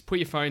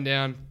your phone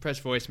down, press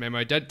voice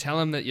memo. Don't tell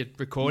them that you're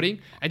recording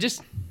and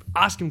just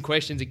ask them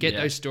questions and get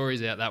Yeah. those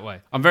stories out that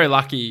way. I'm very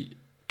lucky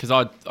because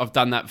I've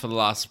done that for the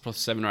last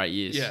 7 or 8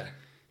 years.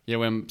 Yeah.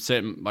 When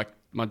certain,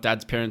 my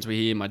dad's parents were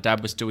here, my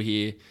dad was still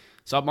here.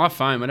 So my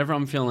phone, whenever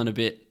I'm feeling a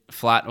bit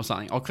flat or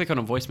something, I'll click on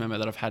a voice memo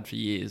that I've had for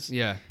years.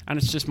 Yeah. And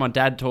it's just my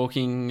dad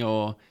talking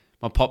or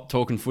my pop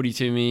talking footy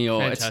to me,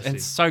 or Fantastic.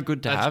 it's so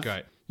good to That's have.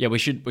 great. Yeah, we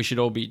should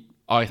all be,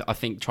 I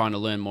think, trying to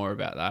learn more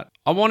about that.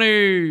 I want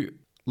to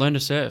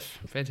surf.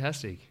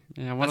 Fantastic.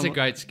 Yeah, That's a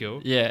great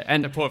skill. Yeah,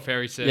 and The Port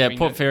Fairy surfing. yeah,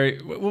 Port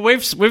Fairy. Well,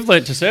 we've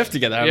learned to surf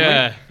together. Haven't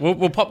Yeah. we?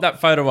 We'll pop that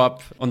photo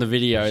up on the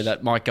video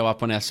that might go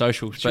up on our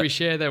socials. Should we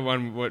share that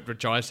one, what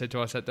Jai said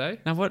to us that day?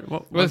 Now what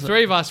Well, was the it?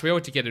 three of us, we all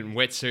to get in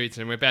wetsuits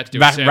and we're about to do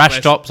Rash a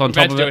surf tops lesson. on We're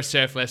top about of to do it. a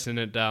surf lesson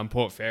at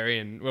Port Fairy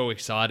and we're all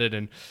excited.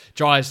 And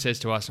Jai says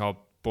to us, "Oh,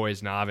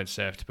 boys, no, I haven't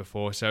surfed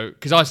before." So,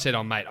 because I said,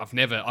 "Oh, mate, I've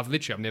never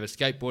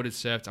skateboarded,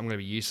 surfed. I'm going to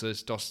be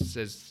useless." Dos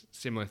says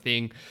similar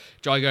thing.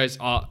 Jai goes,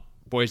 "Oh,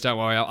 boys, don't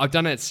worry. I've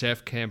done it at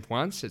surf camp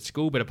once at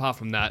school, but apart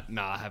from that,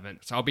 no, I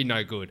haven't. So I'll be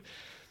no good."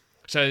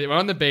 So we're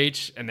on the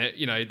beach, and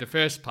the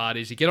first part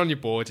is you get on your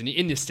boards and you're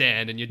in the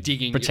sand and you're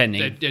digging,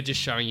 Pretending. They're just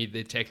showing you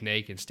the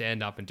technique and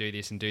stand up and do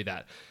this and do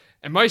that.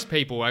 And most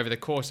people, over the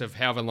course of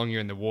however long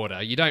you're in the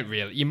water,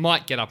 you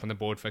might get up on the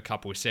board for a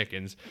couple of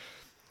seconds.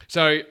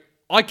 So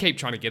I keep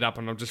trying to get up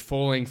and I'm just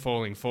falling.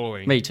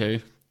 Me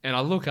too. And I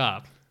look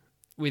up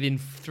within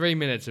 3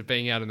 minutes of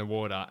being out in the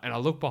water, and I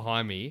look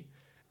behind me,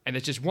 and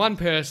there's just one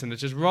person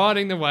that's just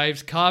riding the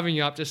waves, carving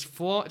you up, just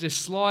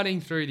sliding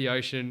through the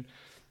ocean.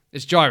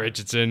 it's Jai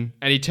Richardson.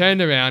 And he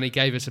turned around, he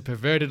gave us a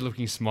perverted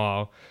looking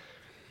smile.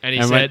 And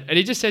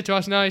he just said to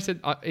us, no,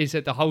 he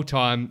said the whole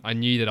time I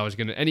knew that I was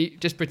going to, and he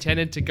just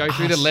pretended to go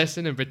through the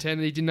lesson and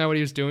pretended he didn't know what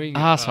he was doing.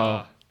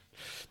 Asshole.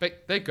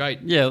 But they're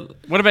great. Yeah.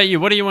 What about you?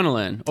 What do you want to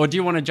learn? Or do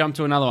you want to jump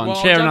to another one? Well,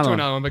 Share I'll jump another to one.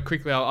 another one, but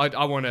quickly,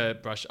 I want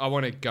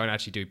to go and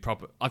actually do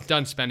proper. I've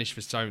done Spanish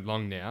for so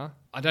long now.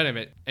 I don't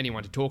have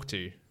anyone to talk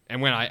to,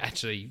 and when I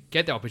actually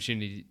get the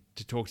opportunity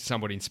to talk to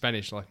somebody in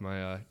Spanish, like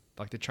my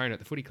like the trainer at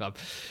the footy club,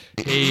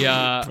 he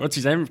What's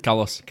his name?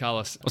 Carlos. I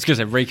was going to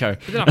say Rico.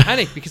 But then I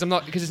panic because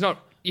it's not.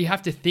 You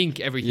have to think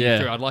everything Yeah.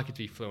 through. I'd like it to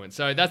be fluent,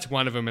 so that's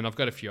one of them, and I've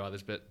got a few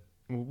others, but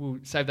we'll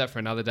save that for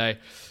another day.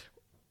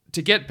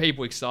 To get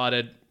people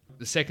excited,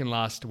 the second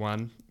last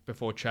one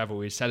before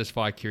travel is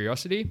satisfy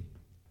curiosity.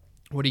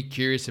 What are you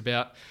curious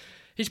about?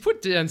 He's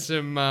put down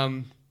some.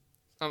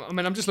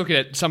 I'm just looking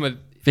at some of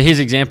For his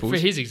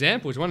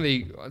examples. One of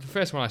the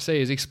first one I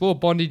see is explore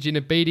bondage in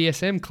a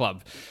BDSM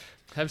club.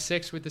 Have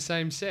sex with the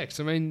same sex.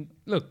 I mean,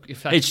 look,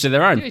 if that's, Each to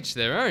their own. Yeah, each to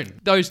their own.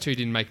 Those two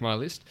didn't make my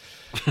list.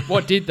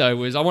 What did though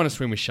was I want to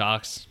swim with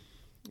sharks.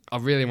 I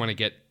really want to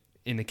get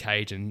in the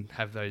cage and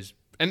have those.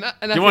 And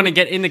you want to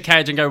get in the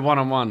cage and go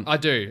one-on-one. I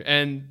do,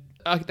 and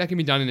that can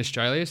be done in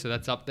Australia, so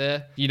that's up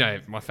there. You know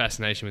my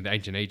fascination with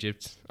ancient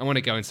Egypt. I want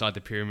to go inside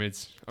the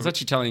pyramids. I was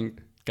actually telling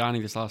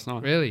Garni this last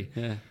night. Really?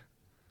 Yeah.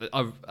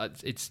 I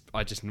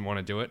just didn't want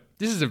to do it.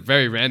 This is a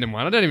very random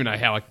one. I don't even know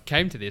how I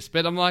came to this,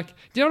 but I'm like, do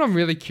you know what I'm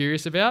really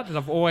curious about? And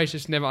I've always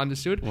just never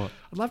understood. What?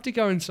 I'd love to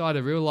go inside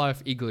a real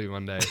life igloo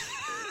one day.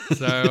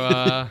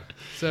 So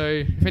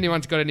if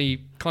anyone's got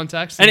any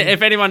contacts, And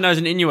if anyone knows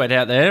an Inuit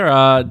out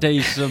there,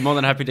 Dee's more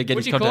than happy to get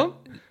What'd his you call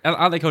contact.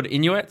 Aren't they called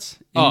Inuits?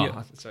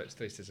 so it's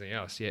something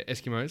else. Yeah,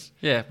 Eskimos.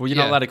 Yeah. Well, you're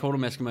Yeah. not allowed to call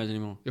them Eskimos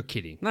anymore. You're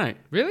kidding? No.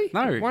 Really?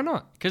 No. Why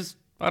not? Because,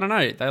 I don't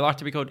know, they like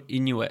to be called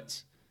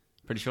Inuits.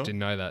 Pretty sure. Didn't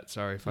know that.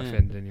 Sorry if I Yeah.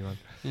 offended anyone.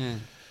 Yeah.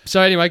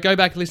 So anyway, go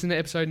back and listen to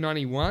episode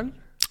 91.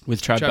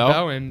 With Trav Bell,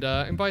 Bell.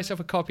 and buy yourself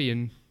a copy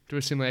and do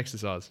a similar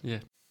exercise. Yeah.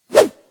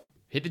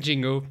 Hit the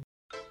jingle.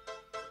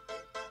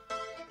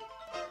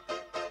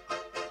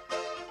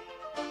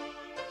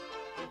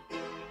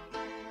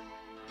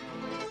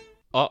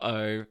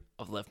 Uh-oh.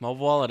 I've left my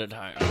wallet at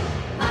home.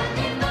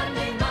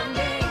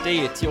 Dee,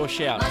 it's your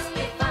shout.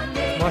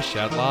 My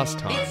shout last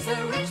time.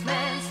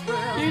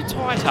 You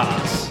tight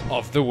ass.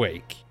 Of the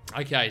week.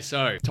 Okay,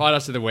 so tight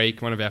ass of the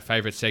week, one of our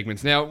favourite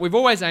segments. Now, we've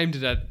always aimed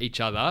it at each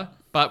other,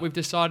 but we've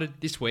decided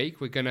this week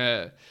we're going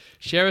to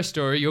share a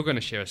story. You're going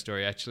to share a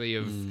story, actually,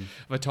 of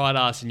a tight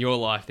ass in your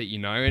life that you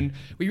know. And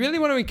we really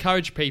want to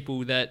encourage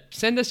people that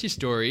send us your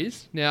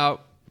stories.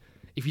 Now,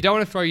 if you don't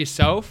want to throw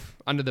yourself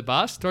under the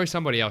bus, throw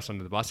somebody else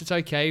under the bus. It's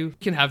okay. We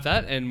can have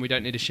that, and we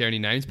don't need to share any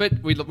names,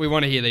 but we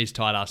want to hear these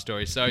tight ass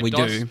stories. So We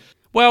Dos, do.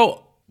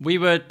 Well, we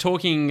were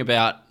talking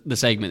about the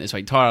segment this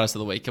week, tight ass of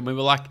the week, and we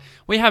were like,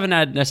 we haven't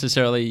had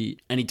necessarily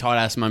any tight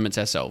ass moments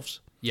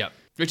ourselves, Yep,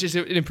 which is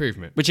an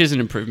improvement. which is an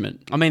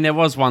improvement. I mean, there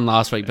was one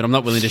last week, but I'm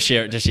not willing to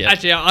share it just yet.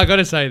 Actually, I got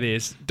to say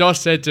this. Dos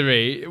said to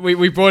me,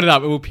 we brought it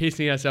up, and we were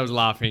pissing ourselves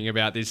laughing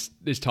about this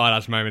tight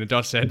ass moment. And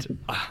Dos said,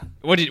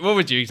 what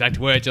was your exact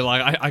words? You're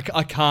like,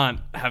 I can't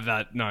have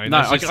that known. No,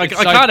 That's I it's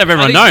can't have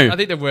everyone I think, know. I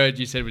think the word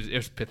you said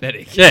was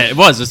pathetic. Yeah, it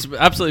was. It's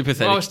absolutely Well, I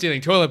pathetic. was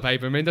stealing toilet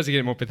paper. I mean, it doesn't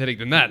get more pathetic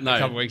than that No. a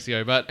couple of weeks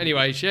ago. But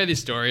anyway, share this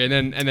story, and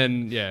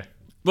then yeah.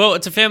 Well,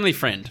 it's a family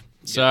friend.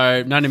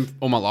 So, known him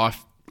all my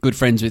life. Good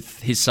friends with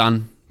his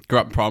son. Grew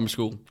up in primary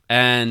school.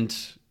 And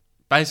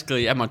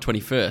basically, at my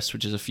 21st,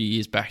 which is a few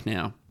years back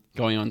now,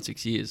 going on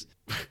 6 years,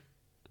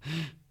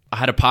 I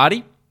had a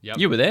party. Yep.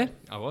 You were there.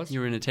 I was. You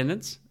were in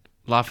attendance,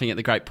 laughing at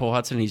the great Paul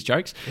Hudson and his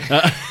jokes.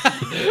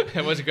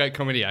 It was a great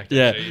comedy act.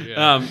 Yeah. Actually.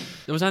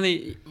 There was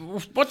only...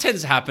 What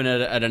tends to happen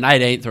at an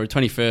 18th or a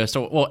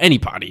 21st, or well, any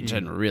party in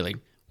general, really?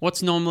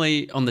 What's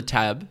normally on the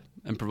tab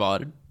and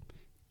provided?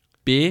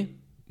 Beer,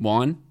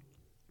 wine,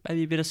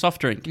 maybe a bit of soft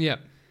drink. Yeah.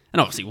 And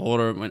obviously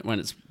water when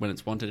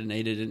it's wanted and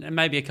needed, and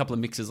maybe a couple of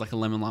mixes like a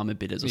lemon lima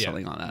bitters or Yeah.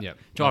 something like that. Yeah.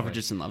 Jai Okay.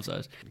 Richardson loves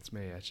those. It's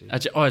me, actually.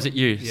 Oh, is it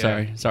you?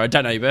 Yeah. Sorry. I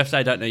don't know your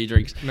birthday, don't know your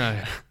drinks.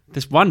 No.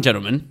 This one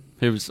gentleman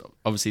who was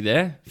obviously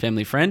there,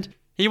 family friend,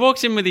 he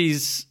walks in with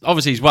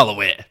obviously he's well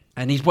aware,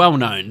 and he's well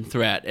known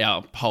throughout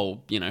our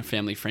whole,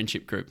 family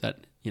friendship group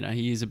that,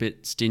 he is a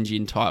bit stingy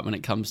and tight when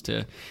it comes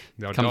to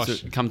The old come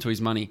dosh. to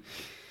his money.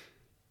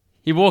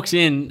 He walks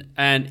in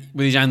and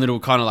with his own little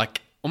kind of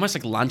like almost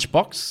like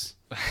lunchbox,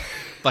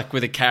 like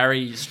with a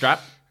carry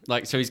strap,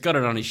 like so he's got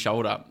it on his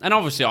shoulder. And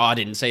obviously I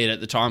didn't see it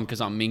at the time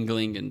because I'm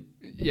mingling and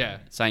Yeah.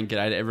 saying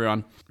g'day to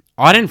everyone.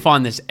 I didn't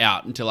find this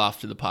out until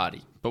after the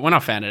party. But when I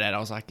found it out, I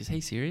was like, is he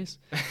serious?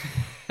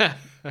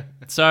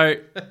 So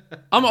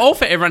I'm all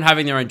for everyone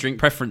having their own drink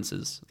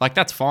preferences. Like,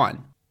 that's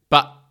fine.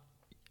 But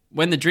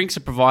when the drinks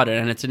are provided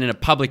and it's in a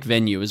public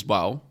venue as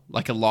well,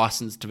 like a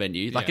licensed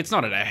venue, like Yeah. it's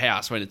not at a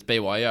house when it's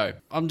BYO.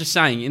 I'm just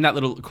saying, in that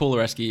little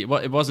cooler esky,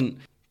 it wasn't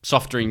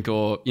soft drink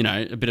or,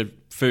 a bit of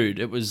food.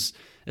 It was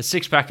a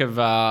 6-pack of,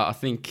 I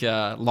think,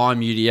 lime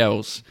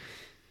UDLs.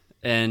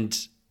 And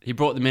he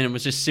brought them in and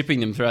was just sipping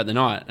them throughout the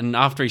night. And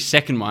after his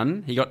second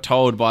one, he got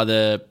told by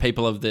the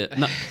people of the...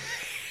 No,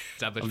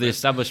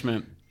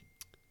 establishment,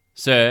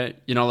 "Sir,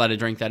 you're not allowed to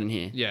drink that in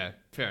here." Yeah,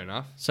 fair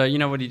enough. So you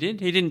know what he did?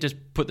 He didn't just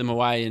put them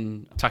away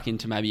and tuck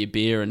into maybe a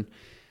beer, and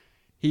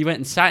he went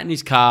and sat in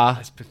his car,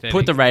 That's pathetic.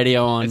 put the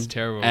radio on, That's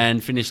terrible.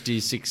 and finished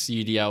his 6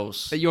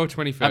 UDLs At your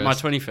 21st. at my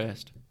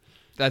 21st.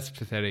 That's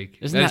pathetic.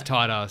 Isn't That's that-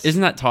 tight ass.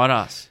 Isn't that tight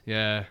ass?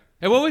 Yeah.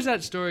 And what was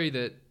that story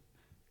that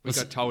we Was-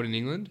 got told in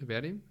England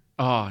about him?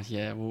 Oh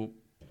yeah, well,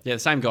 yeah, the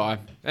same guy.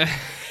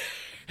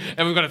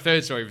 And we've got a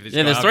third story for this.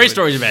 Yeah, guy there's 3 afterwards.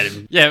 stories about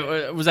him.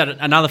 Yeah, it was at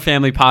another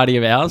family party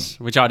of ours,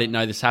 which I didn't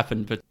know this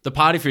happened, but the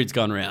party food's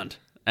gone around,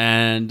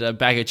 and a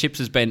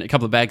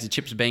couple of bags of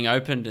chips are being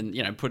opened,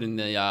 and put in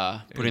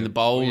the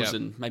bowls, Yep.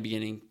 and maybe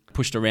getting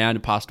pushed around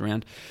and passed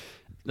around.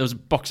 There was a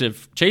box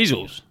of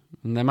Cheezels,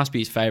 and they must be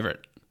his favourite.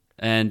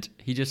 And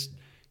he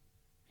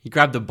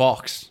grabbed the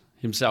box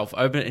himself,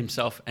 opened it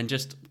himself, and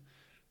just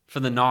for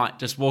the night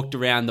just walked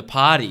around the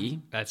party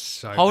That's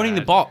so holding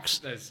the bad. box.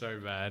 That's so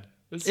bad.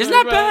 That's Isn't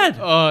so that bad?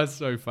 Oh, it's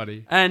so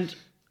funny. And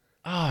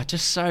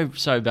just so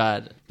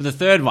bad. But the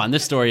third one,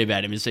 this story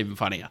about him is even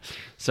funnier.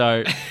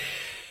 So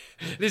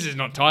This is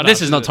not tight.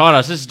 this is not tight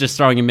ass. This is just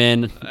throwing him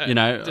in.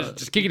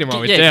 Just kicking him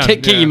while he's yeah, down.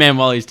 kicking him in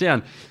while he's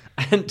down.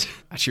 And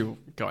actually,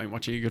 going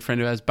watching a good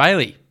friend of ours,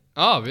 Bailey.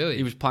 Oh, really?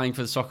 He was playing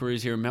for the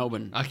Socceroos here in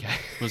Melbourne. Okay.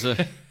 Was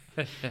a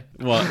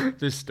what?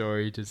 This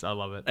story, I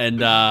love it. And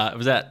it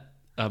was at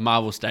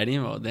Marvel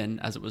Stadium, or then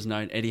as it was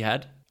known,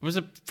 Etihad. It was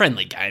a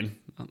friendly game,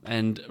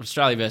 and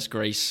Australia versus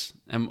Greece,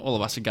 and all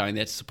of us are going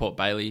there to support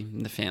Bailey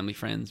and the family,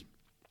 friends.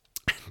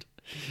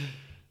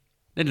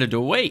 They didn't do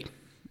a wee.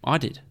 I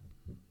did.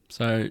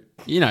 So,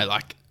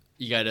 like,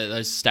 you go to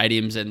those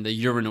stadiums and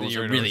the urinals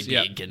are really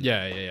big. And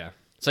Yeah.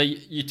 so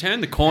you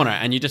turn the corner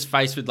and you're just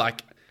faced with,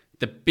 like,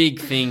 the big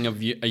thing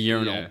of a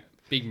urinal. Yeah.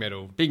 Big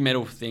metal. Big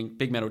metal thing,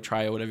 big metal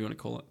tray or whatever you want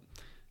to call it.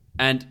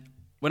 And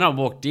when I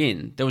walked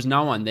in, there was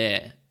no one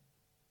there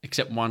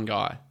except one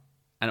guy,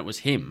 and it was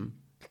him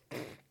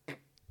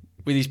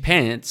with his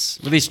pants,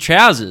 with his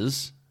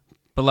trousers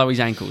below his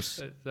ankles,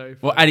 That's so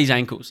or funny. at his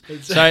ankles.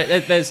 So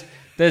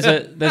there's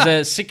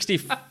a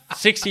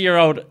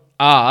 60-year-old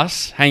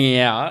ass hanging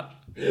out,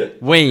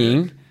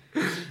 weeing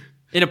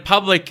in a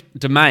public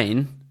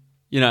domain,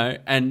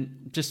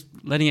 and just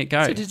letting it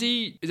go. So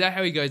is that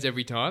how he goes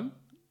every time?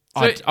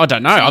 I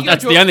don't know. so you go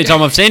That's to the a- only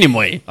time I've seen him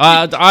wee.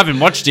 I haven't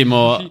watched him,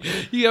 or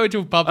You go into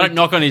a I public. don't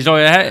knock on his door.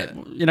 Hey,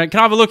 can I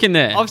have a look in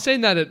there? I've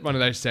seen that at one of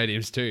those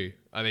stadiums too.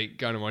 I think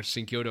going to watch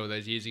St Kilda all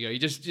those years ago.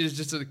 There's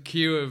just a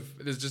queue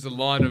there's just a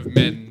line of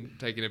men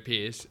taking a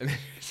piss, and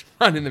there's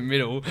one in the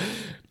middle.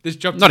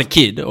 Not a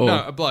kid, or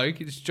No, a bloke.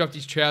 He just dropped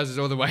his trousers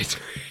all the way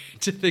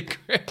to the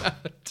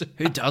ground.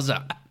 who does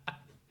that?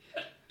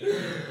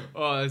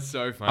 Oh, that's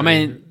so funny. I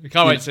mean, I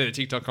can't wait to see the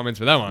TikTok comments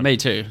for that one. Me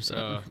too.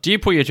 So, do you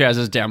pull your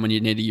trousers down when you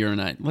need to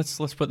urinate? Let's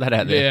put that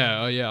out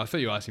there. Yeah, I thought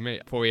you were asking me.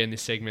 Before we end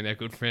this segment, our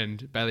good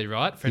friend Bailey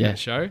Wright, friend Yeah. of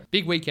the show.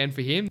 Big weekend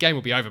for him. Game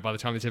will be over by the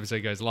time this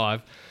episode goes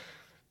live.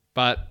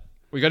 But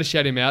we got to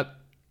shout him out.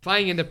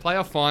 Playing in the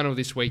playoff final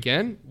this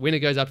weekend. Winner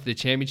goes up to the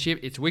championship.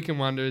 It's Wycombe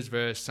Wanderers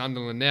versus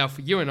Sunderland. Now,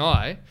 for you and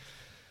I,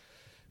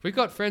 we've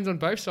got friends on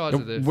both sides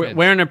of the fence.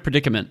 We're in a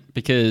predicament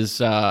because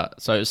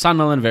so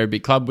Sunderland, a very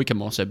big club.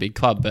 Wycombe also a big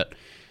club, but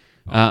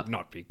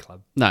Not big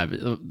club. no,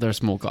 but they're a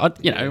small club.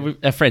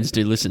 Our friends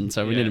do listen,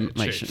 so we Yeah, need to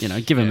make true. sure,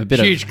 give them a bit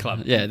Huge of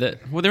club. Yeah,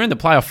 they're in the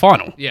playoff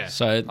final. Yeah.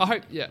 So I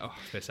hope. Yeah. Oh,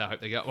 I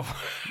hope they go.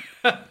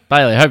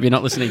 Bailey, I hope you're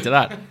not listening to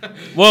that.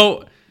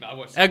 Well,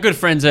 our good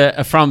friends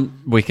are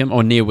from Wycombe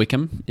or near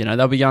Wycombe.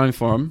 They'll be going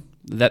for them.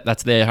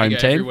 That's their home Every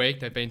team. week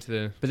they've been to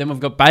the. But then we've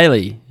got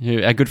Bailey,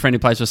 our good friend who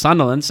plays for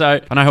Sunderland.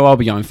 So I know who I'll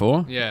be going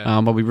for. Yeah.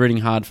 I'll be rooting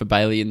hard for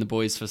Bailey and the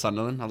boys for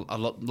Sunderland. I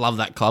love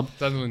that club.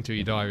 Sunderland until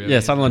you die, really.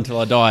 Yeah, Sunderland till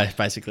I die,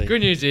 basically.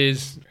 Good news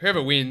is,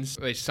 whoever wins,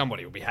 at least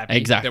somebody will be happy.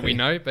 Exactly. That we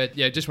know. But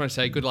yeah, just want to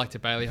say good luck to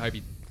Bailey. Hope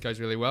he goes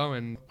really well.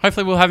 And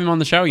Hopefully we'll have him on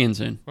the show again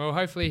soon. well,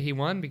 hopefully he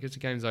won because the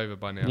game's over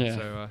by now. Yeah.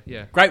 So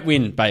yeah, Great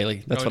win,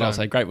 Bailey. That's Well what I'll done.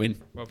 say. Great win.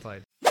 well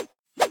played.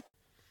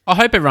 I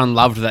hope everyone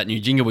loved that new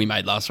jingle we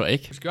made last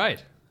week. It's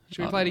great.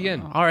 Should we play it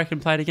again? I reckon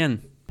play it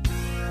again.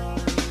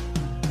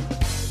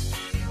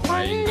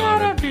 Why you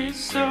gotta be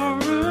so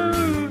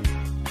rude?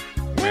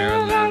 We're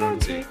allowed on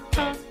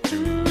TikTok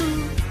too.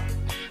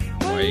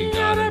 Why you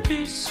gotta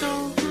be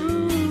so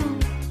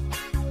rude?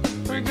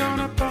 We're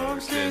gonna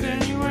post it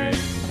anyway.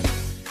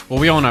 Well,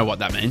 we all know what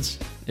that means.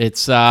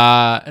 It's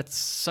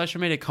social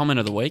media comment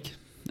of the week,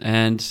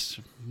 and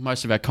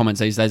most of our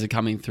comments these days are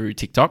coming through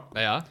TikTok.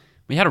 They are.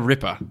 We had a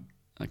ripper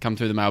come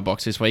through the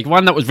mailbox this week.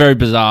 One that was very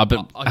bizarre, but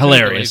I couldn't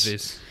hilarious. believe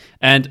this.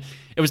 And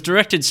it was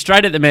directed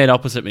straight at the man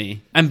opposite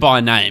me, and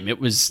by name. It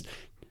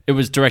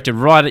was directed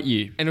right at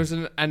you. And it was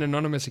an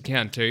anonymous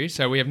account too,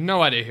 so we have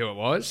no idea who it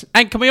was.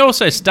 And can we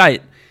also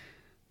state,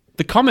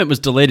 the comment was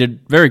deleted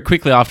very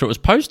quickly after it was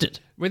posted.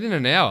 Within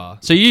an hour.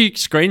 So you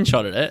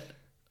screenshotted it.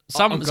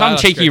 I'm glad Some I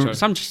cheeky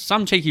screenshotted.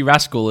 some cheeky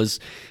rascal has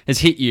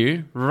hit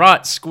you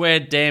right square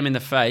damn in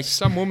the face,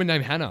 Some woman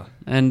named Hannah.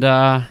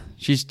 and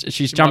she's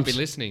She jumped. might be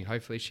listening.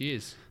 Hopefully she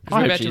is. 'Cause I we're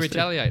hope about to she is too.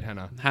 retaliate,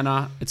 Hannah.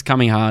 Hannah, it's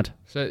coming hard.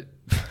 So,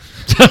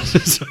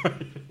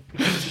 Sorry.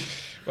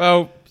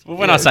 well, Well,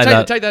 when I say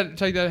that, take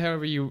that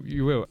however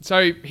you will.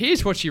 So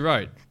here's what she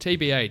wrote.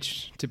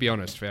 TBH, to be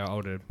honest, for our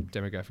older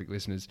demographic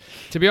listeners.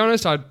 To be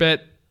honest, I'd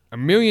bet $1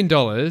 million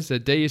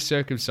that D is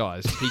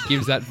circumcised. He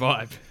gives that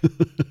vibe.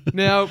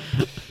 Now,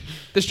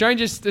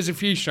 there's a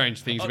few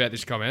strange things about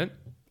this comment.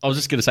 I was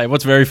just going to say,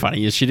 what's very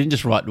funny is she didn't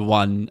just write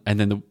 1 and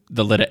then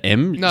the letter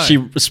M. No. She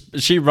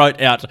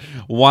wrote out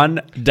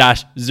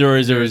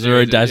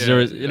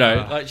 1-000-0. You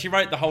know, like she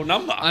wrote the whole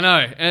number. I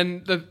know.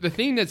 And the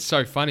thing that's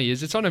so funny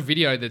is it's on a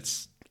video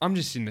I'm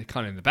just in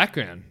the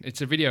background.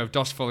 It's a video of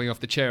Dos falling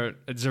off the chair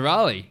at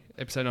Zerali,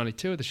 episode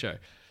 92 of the show.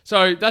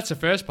 So that's the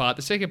first part.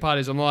 The second part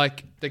is I'm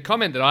like, the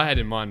comment that I had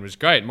in mind was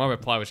great. My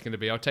reply was going to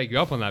be, I'll take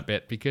you up on that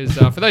bet because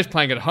for those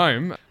playing at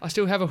home, I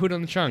still have a hood on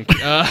the trunk.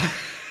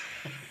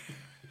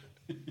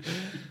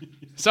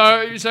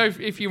 So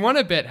if you want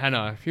to bet,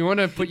 Hannah, if you want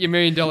to put your $1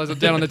 million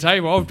down on the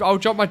table, I'll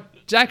drop my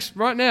jacks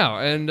right now.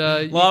 And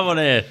live on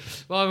air.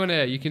 Live on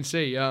air, you can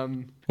see.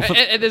 And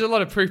there's a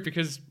lot of proof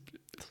because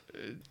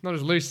it's not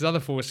as loose as other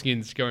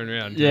foreskins going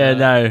around. Yeah,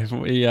 no.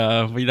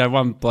 We know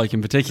one bloke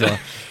in particular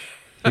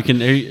who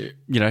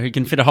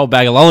can fit a whole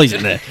bag of lollies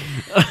in there.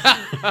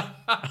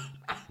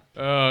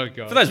 Oh,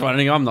 God. For those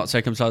wondering, I'm not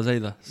circumcised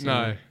either. So.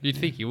 No, you'd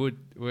think you would,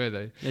 were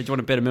they? Yeah, do you want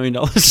to bet $1 million?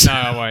 No,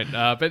 I won't.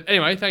 But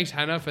anyway, thanks,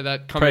 Hannah, for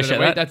that comment of the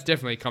week. That. That's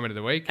definitely a comment of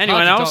the week.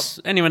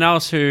 Anyone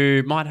else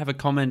who might have a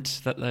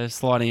comment that they're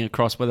sliding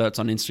across, whether it's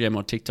on Instagram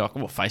or TikTok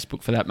or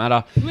Facebook for that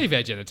matter. Leave our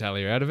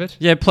genitalia out of it.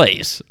 Yeah,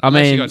 please.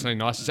 Unless you got something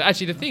nice to say.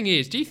 Actually, the thing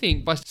is, do you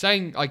think by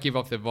saying I give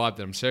off the vibe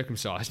that I'm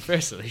circumcised,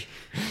 firstly,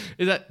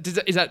 is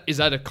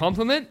that a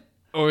compliment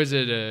or is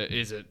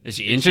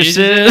she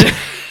interested?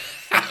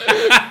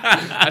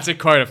 That's a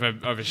quote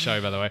of a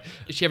show, by the way.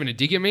 Is she having a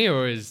dig at me,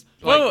 or is?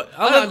 Like,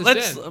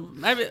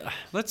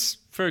 let's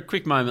for a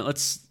quick moment.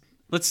 Let's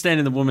stand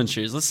in the woman's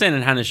shoes. Let's stand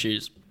in Hannah's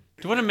shoes. Do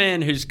you want a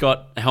man who's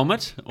got a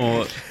helmet,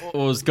 or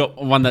has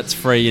got one that's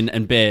free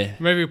and bare?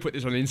 Maybe we'll put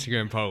this on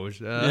Instagram polls.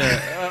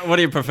 What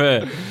do you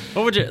prefer?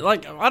 What would you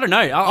like? I don't know.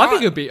 I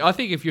think it'd be. I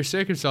think if you're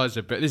circumcised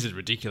at birth, this is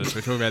ridiculous. We're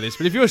talking about this,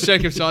 but if you're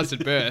circumcised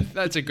at birth,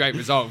 that's a great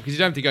result because you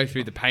don't have to go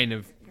through the pain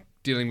of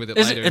dealing with it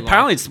later.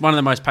 Apparently, it's one of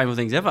the most painful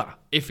things ever.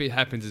 If it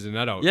happens as an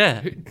adult.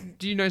 Yeah.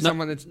 Do you know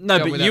someone that's no?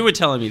 But you were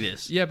telling me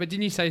this. Yeah, but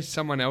didn't you say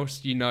someone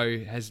else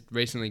has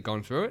recently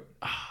gone through it?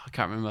 I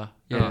can't remember.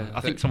 Yeah,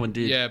 I think someone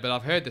did. Yeah, but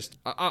I've heard this.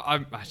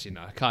 I actually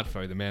no, I can't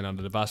throw the man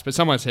under the bus. But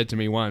someone said to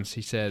me once.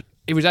 He said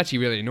it was actually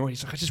really annoying.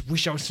 He's like, I just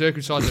wish I was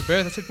circumcised at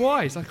birth. I said,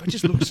 why? He's like, I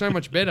just look so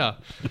much better.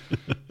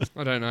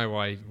 I don't know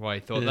why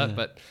he thought that,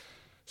 but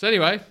so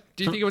anyway,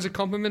 do you think it was a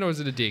compliment or was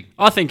it a dig?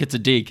 I think it's a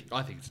dig.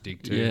 I think it's a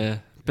dig too. Yeah.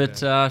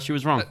 But she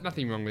was wrong.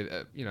 Nothing wrong with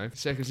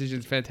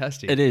circumcision's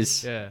fantastic. It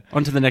is. Yeah.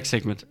 On to the next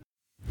segment.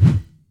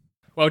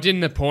 Well,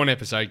 didn't the porn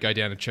episode go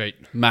down a treat?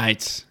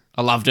 Mate,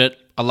 I loved it.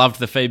 I loved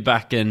the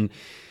feedback and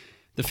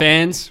the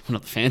fans. Well,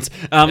 not the fans.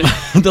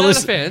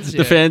 The fans.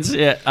 The fans,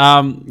 yeah.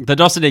 The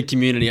Dossady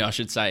community, I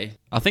should say.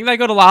 I think they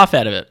got a laugh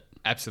out of it.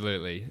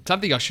 Absolutely.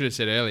 Something I should have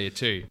said earlier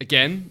too.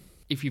 Again,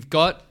 if you've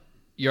got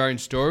your own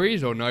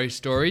stories or no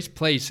stories,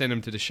 please send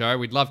them to the show.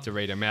 We'd love to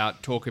read them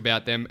out, talk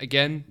about them.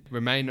 Again,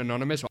 remain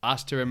anonymous or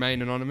ask to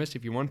remain anonymous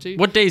if you want to.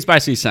 What Dee's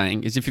basically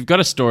saying is if you've got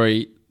a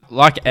story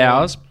like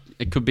ours,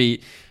 it could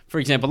be, for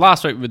example,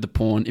 last week with the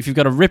porn, if you've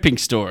got a ripping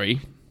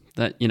story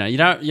that, you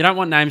don't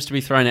want names to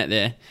be thrown out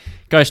there,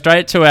 go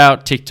straight to our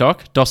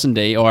TikTok,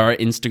 DawsonD, or our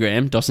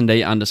Instagram,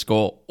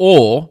 DawsonD_,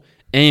 or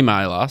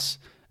email us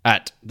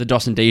at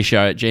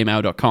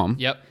thedawsondshow@gmail.com.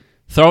 Yep.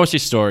 Throw us your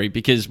story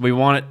because we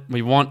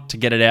want to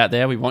get it out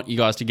there. We want you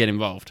guys to get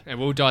involved. And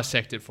we'll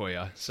dissect it for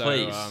you. So,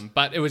 please.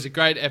 But it was a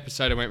great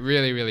episode. It went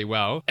really, really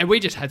well. And we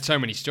just had so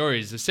many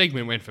stories. The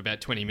segment went for about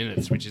 20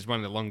 minutes, which is one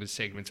of the longest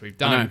segments we've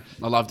done. I know.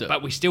 I loved it.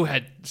 But we still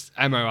had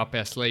ammo up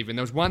our sleeve. And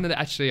there was one that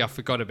actually I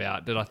forgot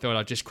about that I thought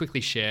I'd just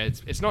quickly share.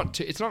 It's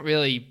not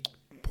really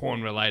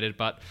porn related,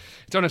 but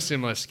it's on a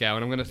similar scale,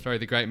 and I'm going to throw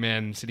the great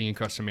man sitting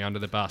across from me under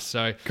the bus.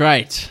 So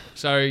great.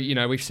 So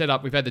we've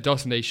had the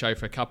DawsonD show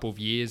for a couple of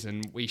years,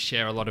 and we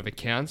share a lot of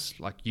accounts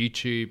like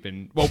YouTube,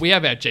 and we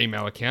have our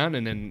Gmail account,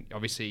 and then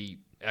obviously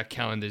our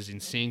calendar's in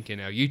sync,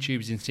 and our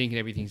YouTube's in sync, and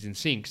everything's in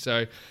sync.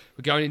 So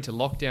we're going into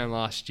lockdown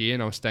last year,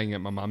 and I was staying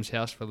at my mum's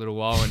house for a little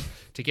while, and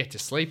to get to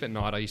sleep at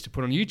night, I used to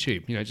put on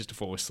YouTube, just to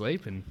fall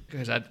asleep, and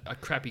because I had a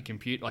crappy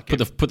computer,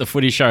 put the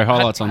footy show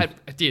highlights on. I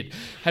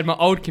had my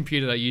old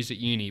computer that I used at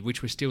uni,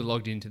 which was still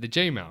logged into the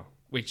Gmail,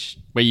 which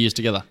we used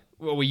together.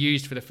 Well, we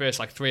used for the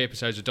first 3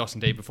 episodes of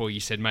DawsonD before you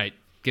said, mate,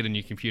 get a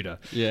new computer.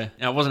 Yeah.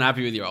 I wasn't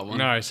happy with your old one.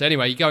 No. So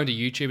anyway, you go into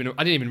YouTube, and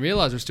I didn't even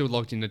realize I was still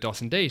logged into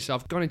DawsonD. So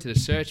I've gone into the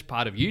search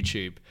part of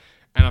YouTube,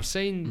 and I've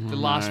seen the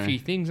last few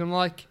things. I'm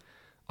like,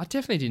 I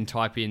definitely didn't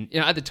type in.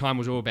 At the time it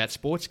was all about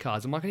sports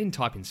cars. I'm like, I didn't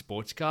type in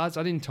sports cars.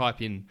 I didn't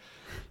type in,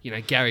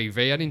 Gary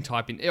Vee. I didn't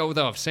type in.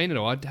 Although I've seen it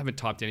all, I haven't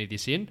typed any of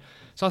this in.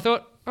 So I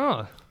thought,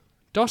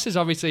 Doss has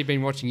obviously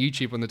been watching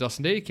YouTube on the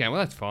DawsonD account.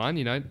 Well, that's fine.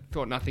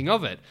 Thought nothing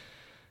of it.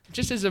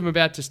 Just as I'm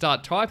about to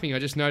start typing, I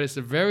just noticed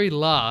the very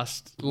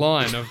last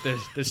line of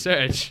the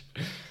search.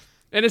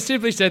 And it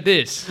simply said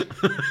this.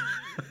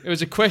 It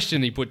was a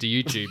question he put to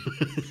YouTube.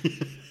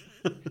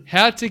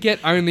 How to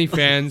get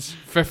OnlyFans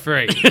for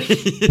free.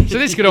 So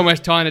this could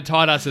almost tie into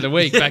tight ass of the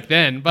week back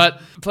then.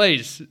 But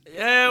please,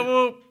 Yeah,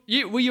 well,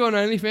 were you on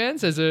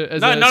OnlyFans as a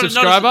not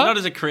subscriber? Not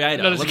as a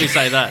creator. Let me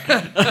say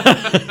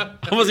that.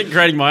 I wasn't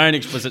creating my own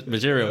explicit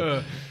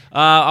material.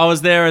 I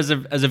was there as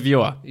a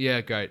viewer,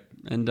 Yeah, great.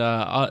 and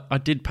I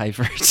did pay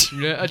for it.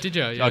 Yeah, did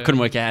you? Yeah. I couldn't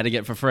work out how to get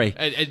it for free.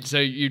 And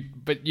so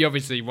but you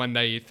obviously one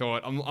day you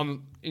thought,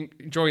 I'm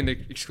enjoying the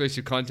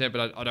exclusive content,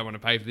 but I don't want to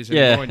pay for this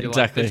anymore. Yeah, And you're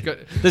exactly.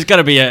 Like, There's got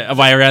to be a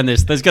way around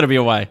this. There's got to be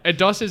a way. and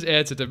Doss's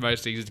answer to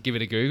most things is give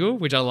it a Google,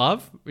 which I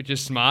love, which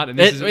is smart. And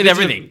With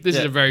everything. This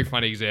is Yeah. a very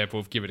funny example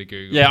of give it a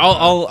Google. Yeah,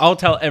 I'll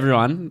tell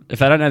everyone if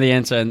they don't know the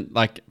answer. And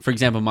like, for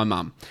example, my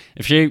mum,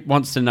 if she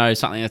wants to know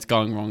something that's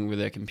going wrong with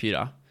her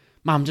computer,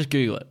 Mum, just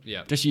Google it.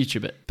 Yeah. Just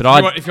YouTube it.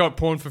 But If you want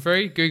porn for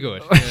free, Google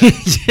it.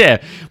 Yeah.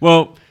 yeah.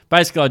 Well,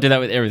 basically, I do that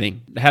with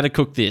everything. How to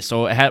cook this,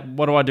 or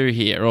what do I do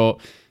here, or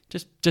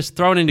just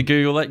throw it into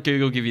Google. Let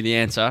Google give you the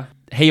answer.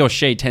 He or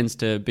she tends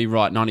to be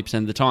right 90%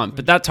 of the time,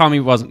 but that time he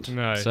wasn't.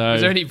 No. So,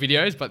 Was there any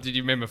videos? But did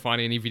you remember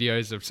finding any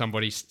videos of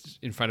somebody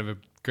in front of a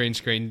green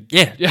screen?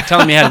 yeah,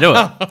 telling me how to do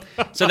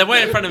it. So they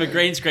weren't in front of a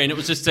green screen. It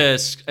was just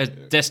a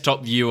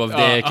desktop view of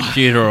their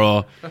computer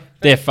or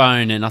their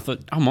phone, and I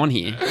thought, I'm on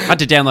here. I had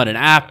to download an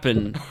app,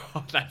 and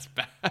Oh, that's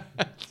bad.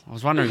 I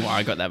was wondering why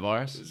I got that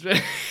virus.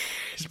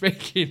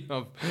 Speaking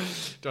of,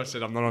 Josh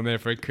said I'm not on there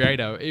for a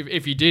creator.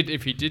 If you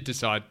did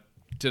decide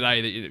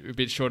today that you're a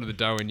bit short of the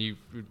dough and you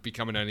would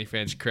become an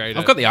OnlyFans creator,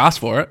 I've got the ask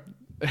for it.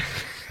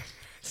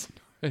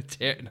 No,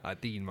 I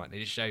think you might need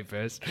to shave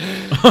first.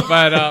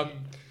 But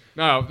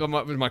no,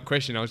 with my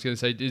question, I was going to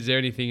say, is there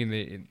anything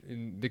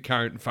in the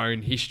current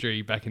phone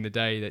history back in the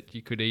day that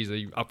you could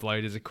easily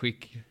upload as a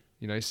quick,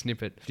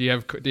 snippet? Do you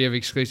have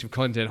exclusive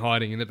content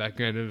hiding in the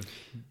background of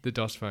the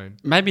DOS phone?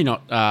 Maybe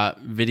not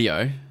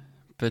video,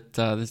 but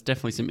there's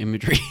definitely some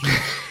imagery.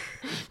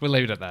 We'll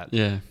leave it at that.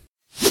 Yeah.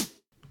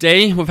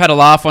 D, we've had a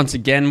laugh once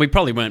again. We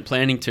probably weren't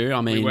planning to.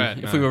 I mean,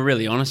 if we were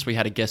really honest, we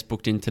had a guest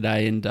booked in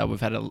today, and we've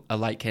had a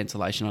late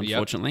cancellation,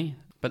 unfortunately. Yep.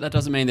 But that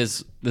doesn't mean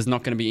there's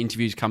not going to be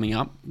interviews coming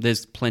up.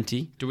 There's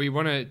plenty. Do we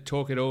want to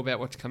talk at all about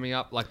what's coming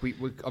up? Like, we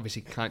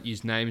obviously can't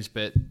use names,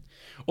 but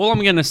all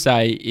I'm going to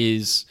say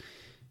is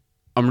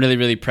I'm really,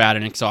 really proud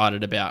and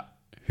excited about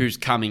who's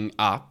coming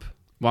up.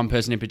 One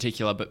person in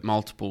particular, but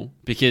multiple,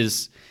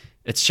 because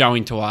it's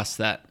showing to us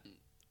that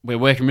we're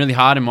working really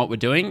hard in what we're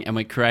doing, and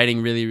we're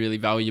creating really, really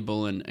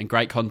valuable and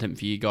great content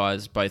for you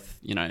guys, both,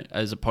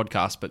 as a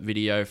podcast, but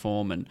video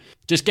form. And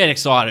just get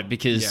excited,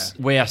 because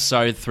we are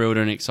so thrilled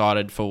and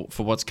excited for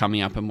what's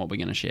coming up and what we're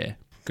going to share.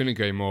 Couldn't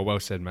agree more. Well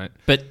said, mate.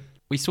 But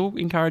we still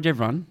encourage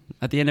everyone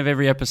at the end of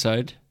every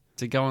episode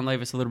to go and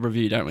leave us a little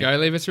review, don't we? Go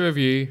leave us a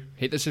review.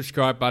 Hit the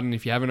subscribe button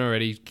if you haven't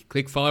already.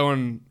 Click follow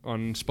on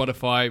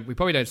Spotify. We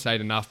probably don't say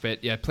it enough,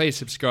 but yeah, please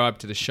subscribe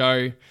to the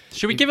show.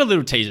 Should we give a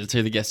little teaser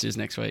to the guest is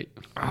next week?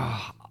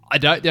 I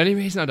don't. The only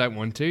reason I don't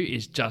want to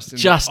is just in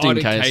odd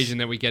case. Occasion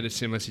that we get a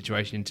similar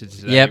situation to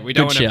today. Yep, we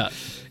don't good shout.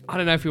 I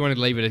don't know if we want to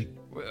leave it.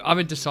 I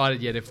haven't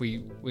decided yet if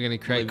we're going to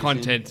create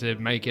content to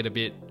make it a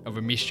bit of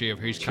a mystery of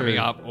who's coming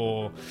up,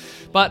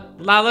 but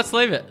let's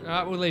leave it.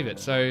 We'll leave it.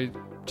 So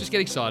just get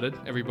excited,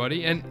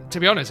 everybody. And to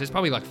be honest, there's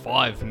probably like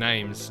 5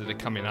 names that are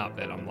coming up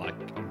that I'm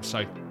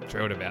so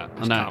thrilled about.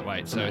 I can't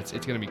wait. So it's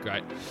going to be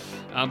great.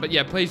 But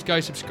yeah, please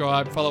go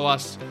subscribe, follow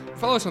us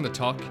on the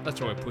talk.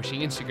 That's what we're pushing.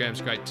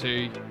 Instagram's great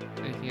too.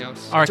 Anything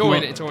else?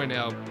 It's all in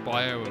our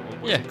bio, or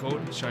what's it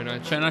called? Show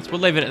notes.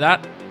 We'll leave it at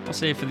that. I'll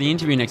see you for the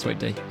interview next week,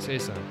 D. See you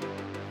soon.